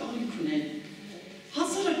սիրո կարիք ունեն։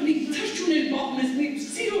 Հասարակ մի թրջուն էլ պահում ես, մի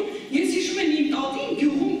սիրո, ես հիշում եմ իմ տատին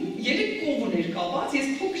գյուղում 3 կողոներ կապած, ես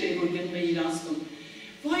փոքր եմ որ գնում եմ իրանց տուն։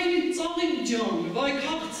 Վայ ծաղիկ ջան, վայ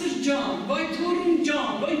քաղցր ջան, վայ թորուն ջան,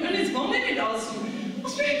 վայ այնպես բաներ էր ասում։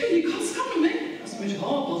 Ասում եք ունի հասկանում եք։ Ասում եք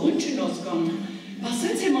հա, բա ո՞նց չեն հասկանում։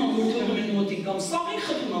 Ասենց եմ անում որ թողում են մոտիկ կամ սաղին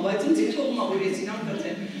խփում ա, բայց ինձ թողում ա որ ես իրան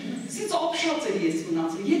կթեմ։ Սից ապշած էր ես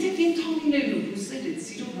մնացել։ Եթե կենթանիներն ու բուսերը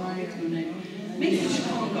սիրո կարիք ունեն, մենք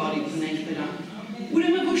ինչքան կարիք ունենք նրան։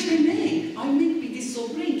 Ուրեմն ոչ թե մենք, այլ մենք պիտի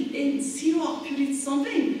սովորենք այն սիրո աղբյուրից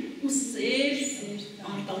սնվենք ու սեր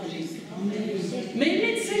արտադրենք։ Մեր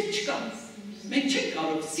մեջ սեր չկա։ Մենք չենք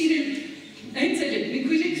կարող սիրել, հենց էլ մի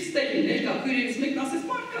քույրիկ ստել ներկա քույրերից մեկն ասեց,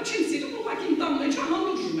 մարդկա չեմ սիրում, ուղղակի իմ տան մեջ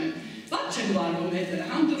հանդուրժում եմ։ Բաց չեմ վարվում հետը,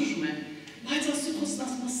 հանդուրժում եմ։ Բայց ասում խոսն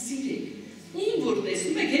ասում է սիրեք։ Ում որ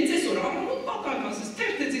տեսնում եք, հենց այսօր առավոտ պատակ ասես,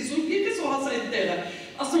 թերթեցի սուրբ եկես ու հասա այդ տեղը։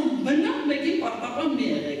 Ասում բնավ մեկին պարտական մի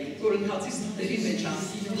եղեք, որ ընթացի ստերի մեջ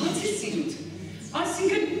հացի սիրուց։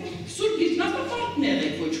 Այսինքն սուրբ գիտնապը պարտն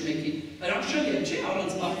եղեք ոչ մեկին, հրաշալի է, չէ,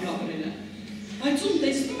 առանց պարտ կապրելը։ Բայց ում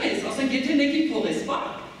տեսնում ես, ասենք եթե մեկին փող ես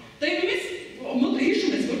պարտ, տենում ես, մոտ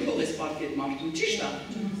հիշում ես, որ փող ես պարտ այդ մարդուն, ճիշտ է։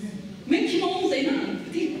 Մենք հիմա ում տենան,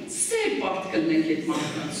 պիտի սեր պարտ կլնենք այդ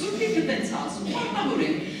մարդան, սուրբ եկը տենց ասում, պարտավոր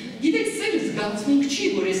ենք։ Գիտեք, սերը զգացմունք չի,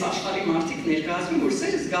 որ ես աշխարհի մարդիկ ներկայացնում, որ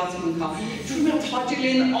սերը զգացմունք է։ Շուտ մի հատ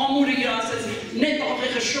հաճելի են ամուրը իր ասեց, նետ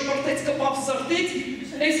աղեղը շպրտեց, կպավ սրտից,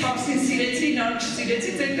 այս հապսին սիրեցի, նա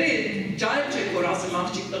չսիրեցի, դե ջայր չեք, որ ասեմ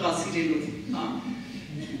աղջիկ տղա սիրելու, հա։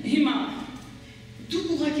 Հիմա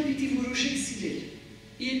դուք ուղղակի պիտի որոշեք սիրել։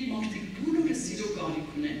 Այդ մարդիկ բոլորը սիրո կարիք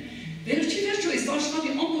ունեն։ Վերջի վերջո այս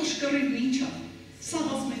աշխարհի ամբողջ կռիվն ինչ է։ Սա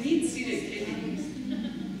ասում են ինձ սիրեք էլի։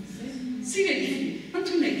 Սիրեք էլի,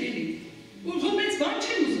 ընդունեք էլի։ Ու հոմեց բան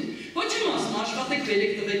չեմ ուզում։ Ոչ եմ ասում աշխատեք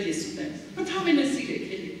վերեք տվեք ես ուտեմ։ Ընդհանրապես սիրեք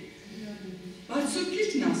էլի։ Բայց սուրբ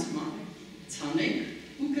գիրքն ասում է, ցանեք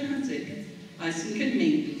ու կհնձեք։ Այսինքն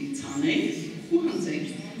մենք պիտի ցանենք ու հնձենք։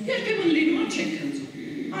 Երբեմն լինում չենք հնձում։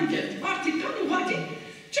 Անկեղծ, մարդիկ կան ուղղակի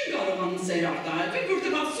չեն կարողանում սեր արտահայտել,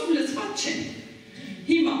 որտեղ ասում լցված չեն։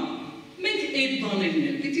 Հիմա մենք այդ բաներն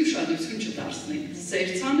էլ պիտի ուշադրություն չդարձնենք։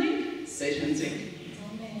 Սեր ցանենք, սեր հնձենք։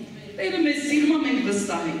 Տերը մեզ սիրում է, մենք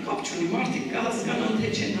վստահ ենք, կապ չունի, մարդիկ կհասկանան,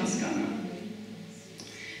 թե չեն հասկանան։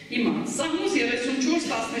 Հիմա, Սաղմոս 34,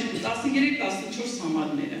 12, 13, 14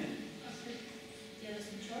 համարները։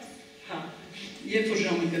 34։ Հա, երբ որ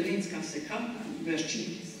ժամը կլինի ինձ կասեք, հա, վերջին,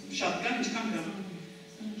 շատ կան, ինչքան կա։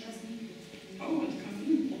 15։ Հա, ու այդքան։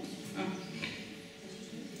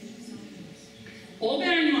 Ով է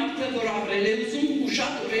այն մարդը, որ ապրել է ուզում ու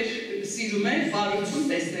շատ օրեր սիրում է բարություն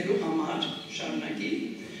տեսնելու համար, շարունակի։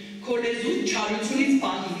 Քո լեզուն չարությունից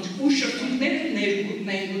պահիր ու շրթունքները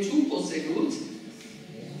ներգություն խոսելուց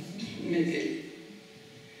մեկ է։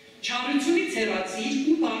 Չարությունից հեռացիր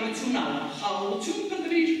ու բարություն արա, խաղաղություն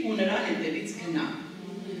փնտրիր ու նրա հետևից գնա։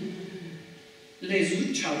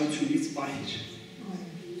 Լեզուն չարությունից պահիր։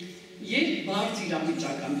 Երբ բարձ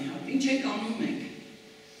իրավիճականի հատ, ինչ եք անում մենք։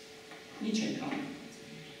 Ինչ եք անում։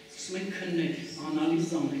 Սկսում ենք քննել, անալիզ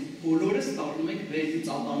անել, բոլորս տառնում ենք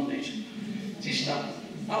վերլուծաբաններ։ Ճիշտ է։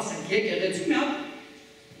 Ասենք, եկեղեցու մի հատ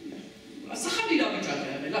սխալ իրավիճակ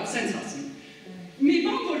է եղել, սենց ասեմ։ Մի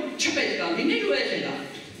բան, որ չպետք է լիներ ու եղել է։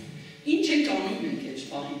 Ինչ ենք անում մենք այդ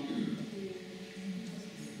պահին։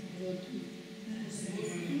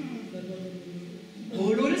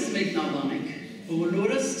 Բոլորս մեկնաբան ենք,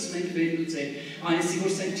 բոլորս սկսում ենք վերլուծել, այնսի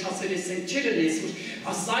որ սենք չասել է, սենք չեր են ես,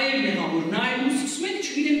 որ սա է մեղավոր, նա է ու սկսում ենք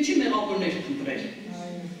չգիտեմ չի մեղավորներ փնտրել։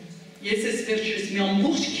 Ես ես վերջերս մի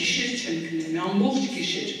ամբողջ գիշեր չեմ քնել, մի ամբողջ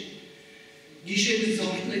գիշեր։ Գիշերը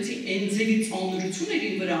զարթնեցի այն ձևի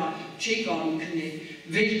ծանրություններին վրա չէի կարող քնել,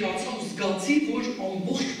 վեր կացա ու զգացի, որ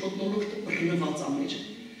ամբողջ մթնոլորտը բռնված է մեր։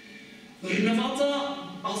 Բռնված է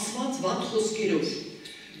ասված վատ խոսքերով։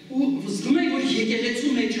 Ու զգում եմ, որ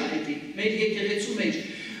եկեղեցու մեջ է այդ, մեր եկեղեցու մեջ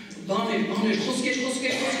բաներ, խոսքեր,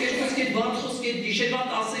 վատ խոսքեր, գիշերվա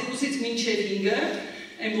 12-ից մինչև 5-ը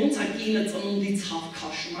Այն ոնց է կինը ծնունդից հավ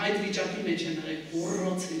քաշում, այդ վիճակի մեջ են եղել,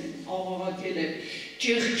 գոռացել են, աղաղակել են,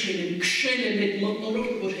 ճեղքել են, քշել են այդ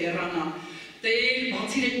մթնոլորտը, որ հեռանա, Տեր,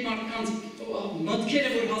 բացիր այդ մարդկանց մտքերը,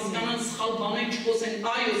 որ հասկանան սխալ բաներ չխոսեն,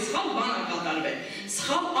 այո, սխալ բան է կատարվել,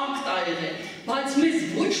 սխալ ակտ ա եղել, բայց մեզ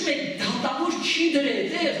ոչ մեկ դատավոր չի դրել,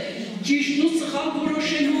 տեղ ճիշտն ու սխալ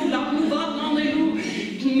որոշելու, լավն ու վատն անելու,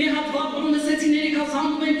 մի հատ վատ բան լսեցին երեքա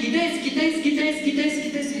զանգում են, գիտես,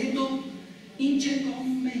 հետո ինչ ենք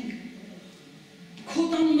անում մենք։ Քո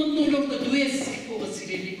տան մթնոլորտը դու ես փողը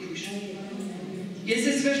սիրելի քույր։ Ես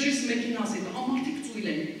ես վերջից մեկին ասել, ամարտիկ ծույլ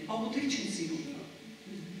են, աղոթել չեն սիրում։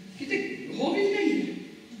 Գիտեք, հովիվներն են,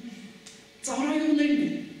 ծառայողներն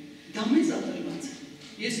են, դա մեզ ա տրված։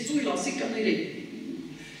 Ես ծույլ ասի կներեք,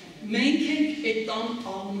 մենք ենք այդ տան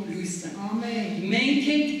աղն ու լույսը,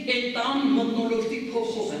 մենք ենք այդ տան մթնոլորտի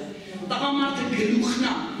փոխողը, տղամարդը գլուխն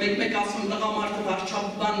է, մեկ ասում տղամարդը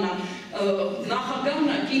վարչապետն է, նախագահն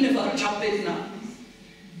է, կինը վարչապետն է,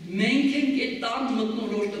 մենք ենք այդ տան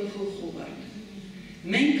մթնոլորտը փոխողը,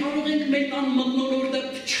 մենք կարող ենք մեր տան մթնոլորտը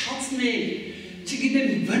փչացնել, չգիտեմ,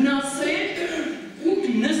 վնասել ու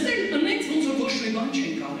նստել տնից ոնց որ ոչ մի բան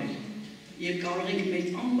չենք արել եւ կարող ենք մեր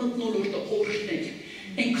տան մթնոլորտը օրհնել,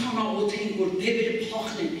 այնքան աղոթենք, որ դևերը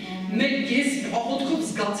փախնեն, ես աղոթքով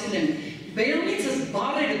զգացել եմ, բերանիցս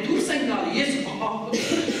բարերը դուրս են գալի, ես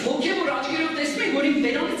հոգևոր աչքերով տեսնում եմ, որ իմ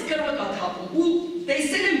բերանից կրակ ա թափում ու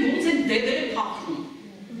տեսել եմ ոնց են դևերը փախնում։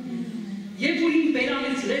 Երբ որ իմ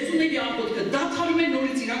բերանից լեզուների աղոթքը դադարում է,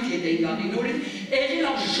 նորից իրանք հետ են գալի, նորից եղել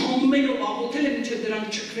ա ժամերով աղոթել եմ, մինչև դրանք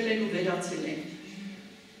չքվել են ու վերացել են։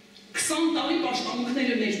 20 տարի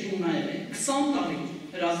պաշտամունքները մեր տունն ա եղել, 20 տարի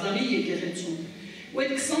Հրազդանի եկեղեցում։ Ու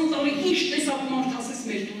այդ 20 տարի ինչ տեսակ մարդ ասես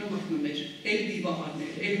մեր տունը մտնում էր, էլ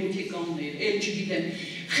դիվահարներ, էլ հոգեկաններ, էլ չգիտեմ,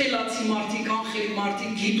 խելացի մարդիկ, անխելի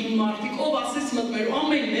մարդիկ, գիտուն մարդիկ, ով ասես մտնում էր,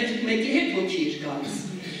 ամեն մեկի հետ հոգի էր գալիս։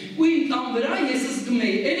 Ու իմ տան վրա ես զգում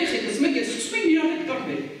էի, երեխեքս մեկ ես սկսում եմ իրար հետ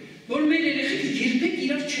կապել, որ մեր երեխեքը երբեք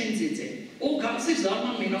իրար չեն ծեծել։ Ով գալիս էր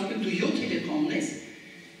զարմանում են, ասում եմ դու 7 երեխա ունես,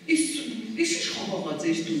 իսկ ինչ խաղաղա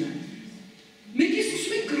ձեր տունը։ Մեկից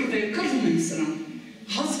սկսում են կռվում են սրան։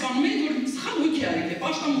 Հասկանում են, որ սխալ հոգի ա եկել,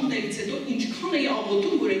 պաշտամունքներից հետո ինչքան էի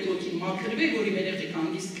աղոթում, որ այդ հոգին մաքրվի, որ իմ երեխեք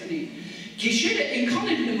հանգիստ կնեին։ Գիշերը այնքան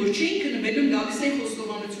էր գնում, որ չէին քնվելում, գալիս էին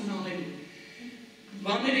խոստովանություն անելու։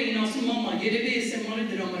 Բաներ էին ասում, մամա, երևի ես եմ արել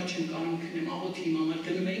դրա համար չեմ կարող քնեմ, աղոթի իմ համար,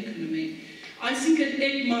 գնում էին։ Այսինքն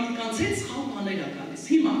այդ մարդկանց հետ սխալ բաներ ա գալիս։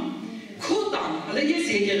 Հիմա քո տան, հələ ես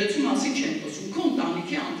եկեղեցու մասին չեմ խոսում, քո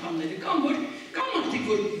ընտանիքի անդամները կան, որ կան մարդիկ,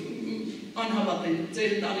 որ անհավատ են,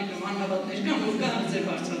 ձեր ընտանիքում անհավատներ կան, ով կա ձեր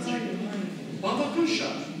բարձրացրել, բավական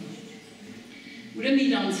շատ։ Ուրեմն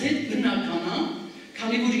իրանց հետ բնական է,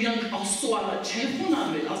 քանի որ իրանք Աստծո առաջ չեն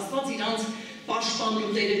խոնարհվել, Աստված իրանց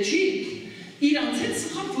պաշտպանուտերը չի, իրանց հետ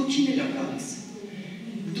սխալ ոգիներ ա գալիս։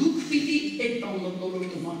 Դուք պիտի այդ տան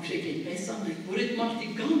մթնոլորտը մաքրեք այնպես անեք, որ այդ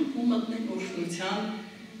մարդիկ գան ու մտնեն օրհնության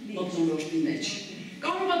մթնոլորտի մեջ։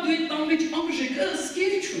 Կարող է դու այդ տան մեջ ամժեք,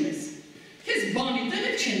 սկերի չունես, քեզ բանի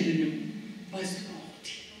տեղը չեն դնում, բայց դու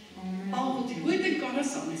աղոթի, ու այդ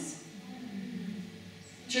կարաս անես։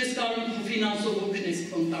 Չես կարող ֆինանսով օգնես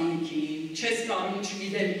քո ընտանիքին, չես կարող,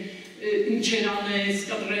 չգիտեմ, ինչեր անես,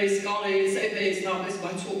 կտրես, կարես, էպես, դավես,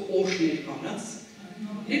 բայց օրհնել կարաս։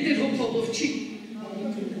 Հետո հոգով չի։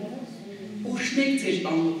 Օրհնեք ձեր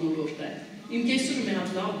տան մթնոլորտը։ Իմ կեսուրը մի հատ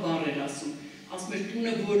լավ բառ էր ասում, ասում էր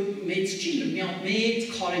տունը, որ մեծ չի, մի հատ մեծ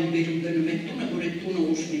քար են բերում դնում այդ տունը, որ այդ տունը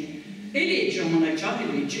օրհնի։ Էլի այդ ժամանակ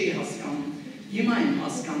ջահելի չի հասկանում, հիմա եմ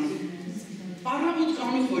հասկանում։ Առավոտ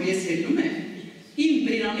կանող, որ ես ելնում եմ, իմ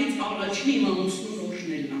բերանից առաջին իմ ամուսնուն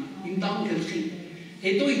օրհնելն է, իմ տան գլխին,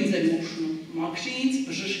 հետո ինձ եմ օրհնում, մաքրի ինձ,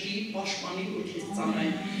 բժշկի, պաշտպանի, որ քեզ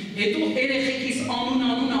ծառայեմ, հետո երեխեքիս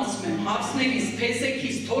անուն ասում եմ, հարսներիս,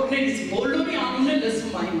 փեսեքիս, թոռներիս, բոլորի անունը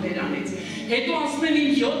լսում այն բերանից, հետո ասում եմ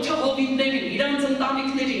իմ 7 հովիվներին, իրանց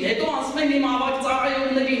ընտանիքներին, հետո ասում եմ իմ ավագ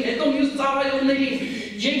ծառայողներին, հետո մյուս ծառայողներին,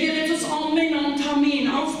 եկեղեցուս ամեն անդամին,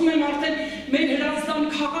 ասում եմ արդեն մեր Հրազդան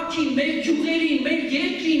քաղաքին, մեր գյուղերին, մեր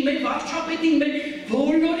երկրին, մեր վարչապետին, մեր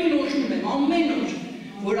բոլորին օրհնում եմ, ամեն օր,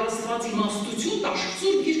 որ Աստված իմաստություն տա,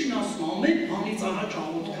 Սուրբ Գիրքն ասում, ամեն բանից առաջ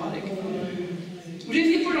աղոթք արեք։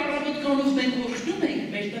 Ուրեմն երբ որ առավոտ կանող մենք օրհնում ենք,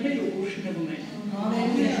 մեր տները օրհնվում են։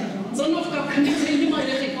 Ծնող կա քնից ելնում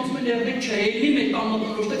երեխեք ասում են երբեք չելնի մեր տան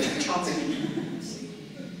մթնոլորտը չփչացնի։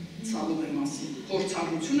 Ցավում եմ ասում,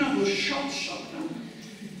 փորձառությունը, որ շատ կան։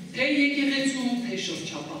 Թե եկեղեցում, թե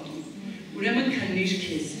շրջապատում։ Ուրեմն քննիր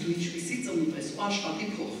քեզ, դու ինչպիսի ծնունդ ես, ու աշխատի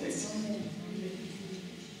փոխվես։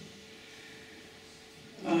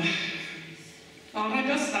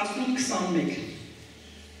 Առագաս 18-21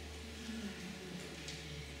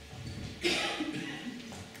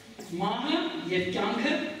 Մահը և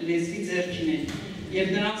կյանքը լեզվի ձեռքին են,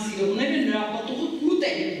 և նրան սիրողները նրա պատողը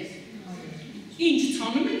ուտեն։ Ինչ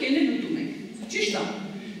ցանում ենք, էլ են ուտում ենք, ճիշտ է։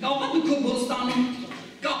 Կարող է դու քո բոստանում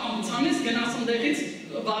կամ ցանես գնաս ընդեղից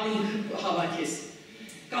վարունգ հավաքես,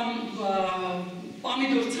 կամ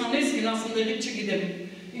պամիդոր ցանես գնաս ընդեղից չգիտեմ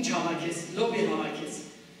ինչ հավաքես, լոբի հավաքես,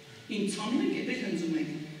 ինչ ցանում եք, էդ հնձում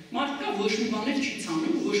եք, մարդ կա ոչ մի բաներ չի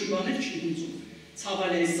ցանում, ոչ մի բաներ չի հնձում,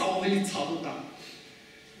 ցավալ է, սա ավելի ցավոտ է,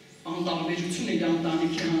 անտարբերություն է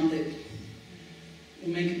ընտանիքի հանդեպ,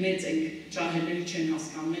 ու մենք մեծ ենք, ջահելները չեն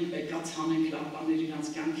հասկանում, մենք պետք է ցանենք լավ բաներ իրանց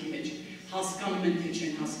կյանքի մեջ, հասկանում են, թե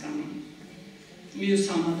չեն հասկանում։ Մյուս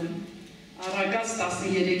համարը, Առագած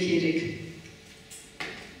 13:3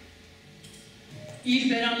 Իր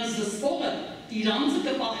բերանը զսպողը իր անձը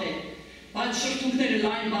կպահե, բայց շրթունքները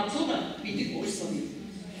լայն բացողը պիտի կորսվի։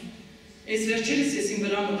 Այս վերջերս ես իմ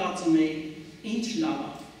վրա մտածում էի, ինչ լավ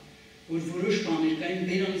է, որ որոշ բաներ կային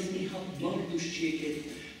բերանից մի հատ բառ դուրս չի եկել։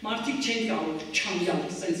 Մարդիկ չեն կարող չանգյալ,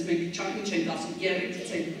 սենց մենք ինչ ենք ասում, գերի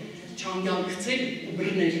գցել, չանգյալ գցել ու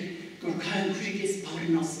բռնել, որ Գայանե քույրիկ ես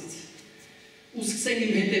բառն ասեց։ Ու սկսեն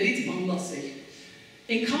իմ հետևից բան ասել։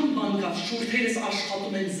 Այնքան բան կա, շուրթերս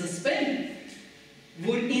աշխատում են զսպել,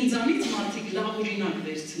 որ ինձանից մարդիկ լավ օրինակ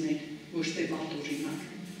վերցնեն, ոչ թե վատ օրինակ։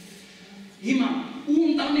 Հիմա ու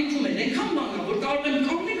ընտանիքում են, այնքան բան կա, որ կարող եմ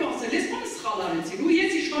կանգնել ու ասել, ես բանը սխալ արեցի, ու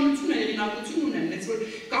ես իշխանություն հեղինակություն ունեմ, ես որ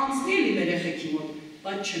կանցնի էլ իմ երեխեքի մոտ,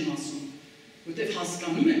 բայց չեմ ասում, որտեղ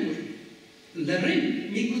հասկանում եմ, որ լռեմ,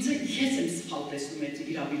 միգուցե ես եմ սխալ տեսնում այդ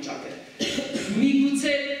իրավիճակը,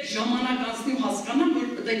 միգուցե ժամանակ անցնի ու հասկանամ, որ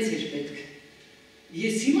տենց էր պետք։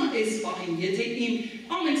 Ես հիմա այս պահին, եթե իմ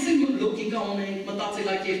ամենքս էլ լոգիկա ունենք,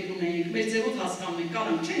 մտածելակերպ ունենք, մեր ձևով հասկանում ենք,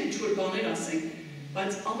 կարամ չէ, ինչ-որ բաներ ասենք,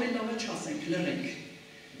 բայց ավելի լավը չասենք, լռենք։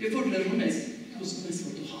 Երբ որ լռում ես, ուզում ես,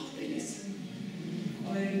 որ դու հաղթել ես։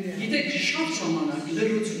 Գիտեք, շատ ժամանակ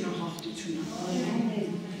լռությունը հաղթություն է։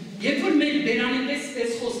 Երբ որ մեր բերանի պես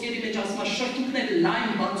այս խոսքերի մեջ ասում է շրթունքները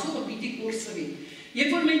լայն բացողը պիտի կորսվի։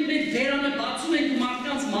 Երբ որ մենք մեր բերանը բացում ենք ու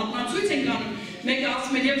մարդկանց մատնացույց ենք անում, մեկը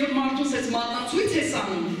ասում է, երբ որ մարդուս այս մատնացույց ես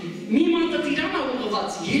անում, մի մատդ իրան է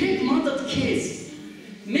ուղղված, 3 մատդ քեզ։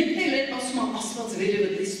 Մեկն էլ է ասում է, Աստված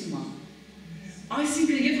վերևը տեսնում է։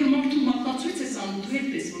 Այսինքն, երբ որ մարդու մատնացույց ես անում, դու էլ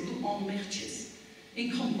տես, որ դու անմեղ չես։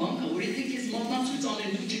 Այնքան բան կա, որ եթե քեզ մատնացույց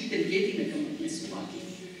անեն, դու չգիտես գետինը կմտնես ուղղակի։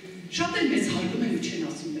 Շատ էլ մեզ հարգում են ու չեն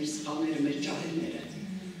ասում մեր սխալները, մեր ջահելները։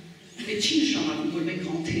 Դե չի նշանակում, որ մենք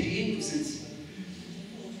անթերի ենք ու սենց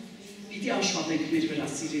պիտի աշխատենք մեր վրա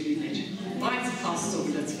սիրելիներ, բայց Աստծով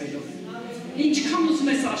լծվելով։ Ինչքան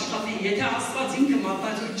ուզում ես աշխատի, եթե Աստված ինքը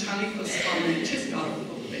մատածույց չանի քո սխալները, չես կարող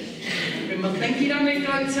փոխել։ Մտնենք իր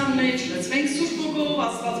ներկայության մեջ, լծվենք Սուրբ Հոգով,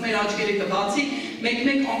 Աստված մեր աչքերը կբացի,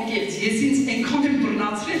 մեկ անկեղծ, ես ինձ այնքան եմ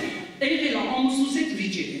բռնացրել, եղել է ամուսնուս հետ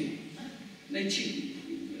վիճել եմ։ Մենք չի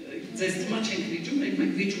ձեզ թվում է չենք վիճում,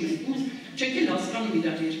 մենք վիճում ենք ու չեք էլ հասկանում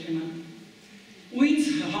իրար երբեմն։ Ու ինձ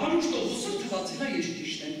հարուր տոկոսով թվացել է ես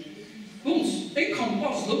ճիշտ եմ։ Ոնց, այնքան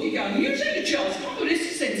պարզ լոգիկա, միուժելի չի ասում, որ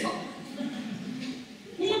եսի սենց է։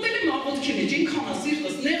 Ու մտել եմ աղոտքի մեջ, այնքան է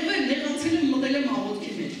սիրտս, նեղացել եմ մտել եմ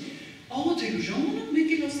աղոտքի մեջ։ Աղոթելու ժամանակ մեկ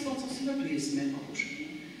էլ Աստված ասել է դու ես մեղավոր։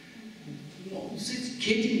 Սենց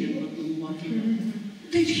գետին եմ մտնում ուղղակի։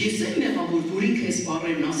 Դեր ես եմ մեղավոր, որ ինքը այս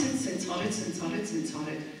բառերն ասեց, սենց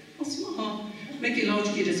արեց։ Ասում է, հա, մեկ էլ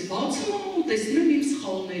աչքերս բացում եմ ու տեսնում եմ իմ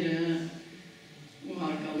սխալները։ Ու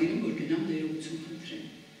հարկալին որ գնամ ներողություն խնդրեմ։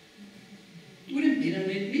 Ուրեմն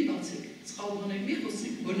բերաներ մի բացեք, սխալ բաներ մի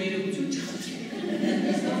խոսեք, որ ներողություն չխնդրեք։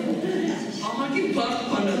 Համակի բարդ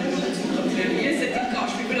բանը ներողություն խնդրեմ, ես այդ իմ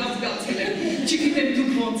կաշվի վրա զգացել եմ, չգիտեմ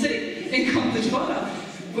դուք ոնց եք, այնքան դժվար է,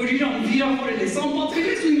 որ իրան վիրավորել ես, անպատվել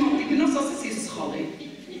ես ու իմ ատի գնաս ասես ես սխալ եմ։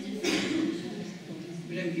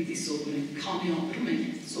 Ուրեմն պիտի սովորենք, քանի ապրում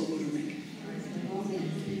ենք, սովորում ենք։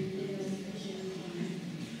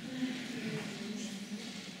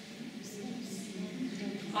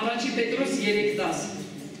 Առաջի Պետրոս 3:10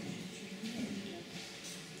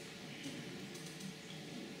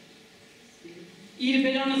 Իր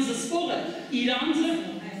բերանը զսպողը, իր անձը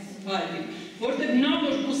հայտնի, որտեղ նա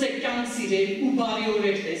որ կուզե կյանք սիրել ու բարի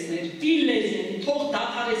օրեր տեսներ, իր լեզուն թող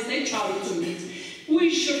դադարեցներ չարությունից ու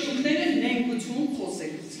իր շրթունքները նենգություն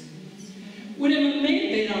խոսելուց։ Ուրեմն մեր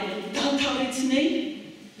բերանը դադարեցնել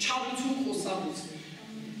չարություն խոսալուց։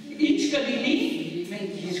 Ինչ կլինի,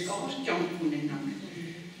 մենք երկար կյանք ունենանք։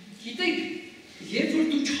 Գիտեք, երբ որ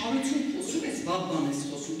դու չարություն խոսում ես, վատ բան ես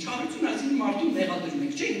խոսում, չարություն այսինքն մարդուն մեղադրում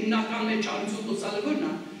եք, չէ՞, հիմնական մեր չարություն խոսալը որն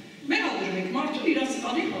է։ Մեղադրում եք մարդուն իր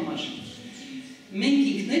սխալի համար։ Մենք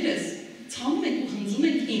ինքներս ցանում ենք ու հնձում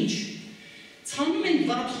ենք ինչ։ Ցանում ենք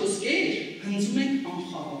վատ խոսքեր, հնձում ենք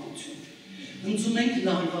անխաղաղություն, հնձում ենք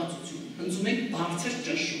լարվածություն, հնձում ենք բարձր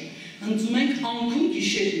ճնշում, հնձում ենք անքուն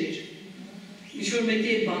գիշերներ։ Ինչ-որ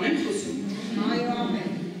մեկի հետ բան եմ խոսում։ Այո,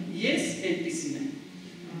 ամեն։ Ես այդպիսին եմ։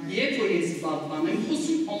 Երբ որ ես պատվան եմ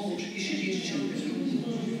խոսում ամբողջ գիշեր իր չեմ գրում։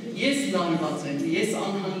 Ես լարված եմ, ես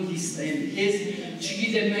անհանգիստ եմ, ես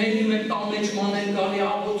չգիտեմ, հենում եմ տան մեջ մանեմ գալի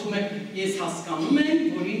աղոթում եմ, ես հասկանում եմ,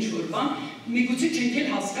 որ ինչ որ բան, միգուցե չենք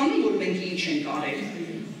էլ հասկանում, որ մենք ինչ ենք արել,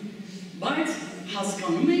 բայց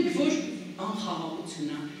հասկանում ենք, որ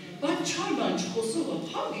անխաղաղություն է, բայց չար բան չխոսողը,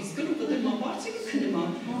 հագից գրուկը դրմա բարձիկը քնմա,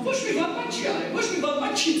 ոչ մի վատման չի արել, ոչ մի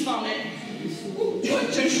վատման չի ցանել, ոչ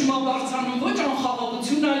ճնշումա բարձանում, ոչ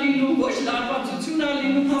անխաղաղություն է լինում, ոչ լարվածություն է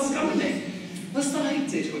լինում, հասկանում եք, վստահեք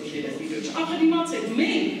ձեր հոգերը իրոջ, ախր իմացեք,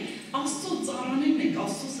 մենք Աստծո ծառաներն ենք,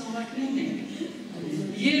 Աստծո զավակներն ենք,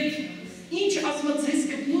 և ինչ ասում ձեզ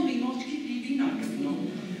կպնող իմ աչքի պիպին է կպնող,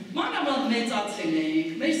 մանավանդ մեծացել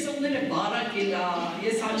ենք, մեր սողները բարակել է,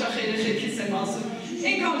 ես հաճախ երեխեքիս եմ ասում,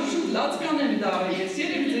 այնքան շուտ լացկան եմ դարել ես,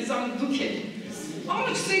 երևի ձեզ դուք եք,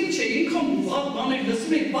 առաջսենք չէ, ինքան վատ բաներ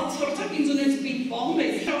լսում եք, բաց խորցակ ինձ ունեց պինդ պահում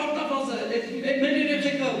եք, արտավազը, մեր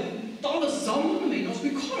երեխեքը տալը զամանում էին, ասում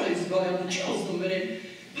եք քար այս Գայանը, չի ասում վերել,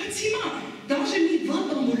 բայց հիմա դաժե մի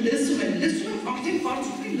վատ ամոր լսում եմ արդեն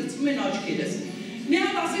պարծուքին լծվում են աչքերս, մի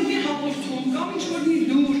հատ ասենք մի հաղորդում, կամ ինչ-որ մի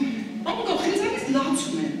լուր, անգախ խեզանից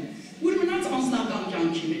լացում եմ, ուր մնաց անձնական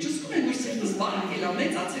կյանքի մեջ, ասում են, որ սերտս բարակել է,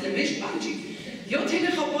 մեծացել է, մեջ բան չի, 7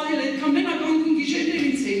 երեխա պահել այդքան մենականգուն գիշերներ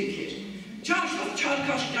ինձ հերիք էր,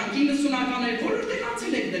 չարքաշ կյանք, 90-ականներ, բոլոր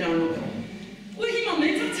դենացել եք դրանով, ու հիմա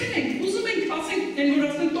մեծացել ենք, ուզում ենք, ասենք, են որ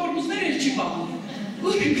ասենք տորմուզներ էլ չի պահում,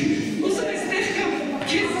 ուզում ես տեղկա,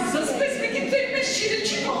 քեզ զսպես մեկի տեր մեզ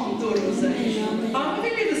չի պահում տորմուզը,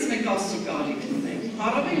 առավել ևս մենք Աստծո կարիքն ունենք,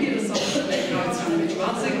 առավել ևս Աստծո ներկայության մեջ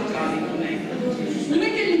վազեք կարիք ունենք, ու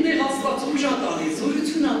մենք էլ ընդեղ Աստված ուժ ա տալիս,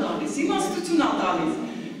 զորություն ա տալիս, իմաստություն ա տալիս,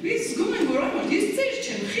 ես զգում եմ, որ այմար, ես ձեր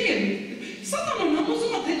չեմ, խի եմ, Սատանան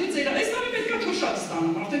համոզում ա թե դու ձերա, այս տարի պետք է թոշակ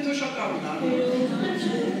ստանում, արդեն թոշակար ու դարում,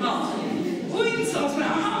 ու ինձ ասում է,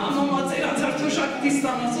 ահա, մամա ձերացար թոշակ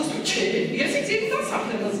դիստանաս, ասում չէ, ես ինձ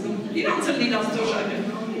երիտասարդ եմ զգում, իրանց էլ լինած թոշակը,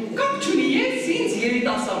 կապ չունի, ես ինձ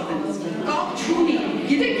երիտասարդ եմ զգում, կապ չունի,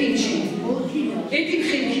 գիտեք ինչի, էդ իմ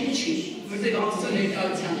խելքին չի, որտեղ Աստծո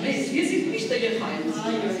ներկայության մեջ, ես ինձ միշտ երեխա եմ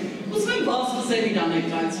զգում, ուզում եմ բազվզել իրա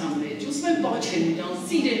ներկայության մեջ, ուզում եմ պաչել իրան,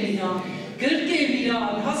 սիրել իրան, գրկել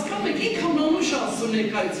իրան, հասկանում եք ինքան անուշ Աստծո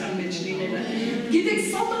ներկայության մեջ լինելը, գիտեք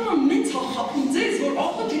Սատանան մեծ ա խաբում ձեզ, որ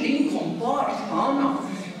աղոթել ինքան բարդ, հանա,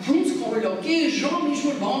 հունց կորելա, կես ժամ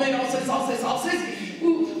ինչ-որ բաներ ասես,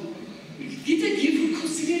 ու գիտեք, երբ որ քո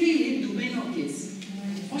սիրելի հետ դու մենակ ես,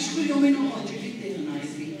 աշխարհի ամենահաճելի տեղն է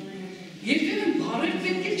այստեղ, երբեմն բառեր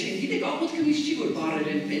պետք է չեն, գիտեք, աղոթքը միշտ չի, որ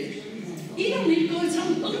բառեր են պետք, իրան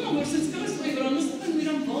ներկայության, ըլում ա, որ սենց կրես ոյ վրա նստում են ու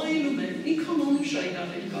իրան վայելում են, ինքան անուշ ա իրա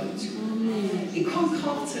ներկայություն, ինքան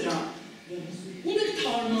քաղցր ա, ուներ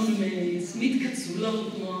թարմանում ես, միտքդ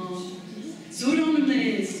զուլաղում ա, զորանում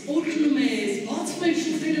ես, օրհնում ես, բացում են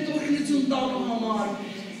շուտերդ օրհնություն տալու համար,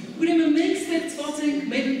 ուրեմն մենք ստեղծված ենք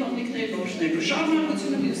մեր ընտանիքներն օրհնելու,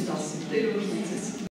 շարունակությունը մյուս դասի, Տեր օրհնի ձեզ։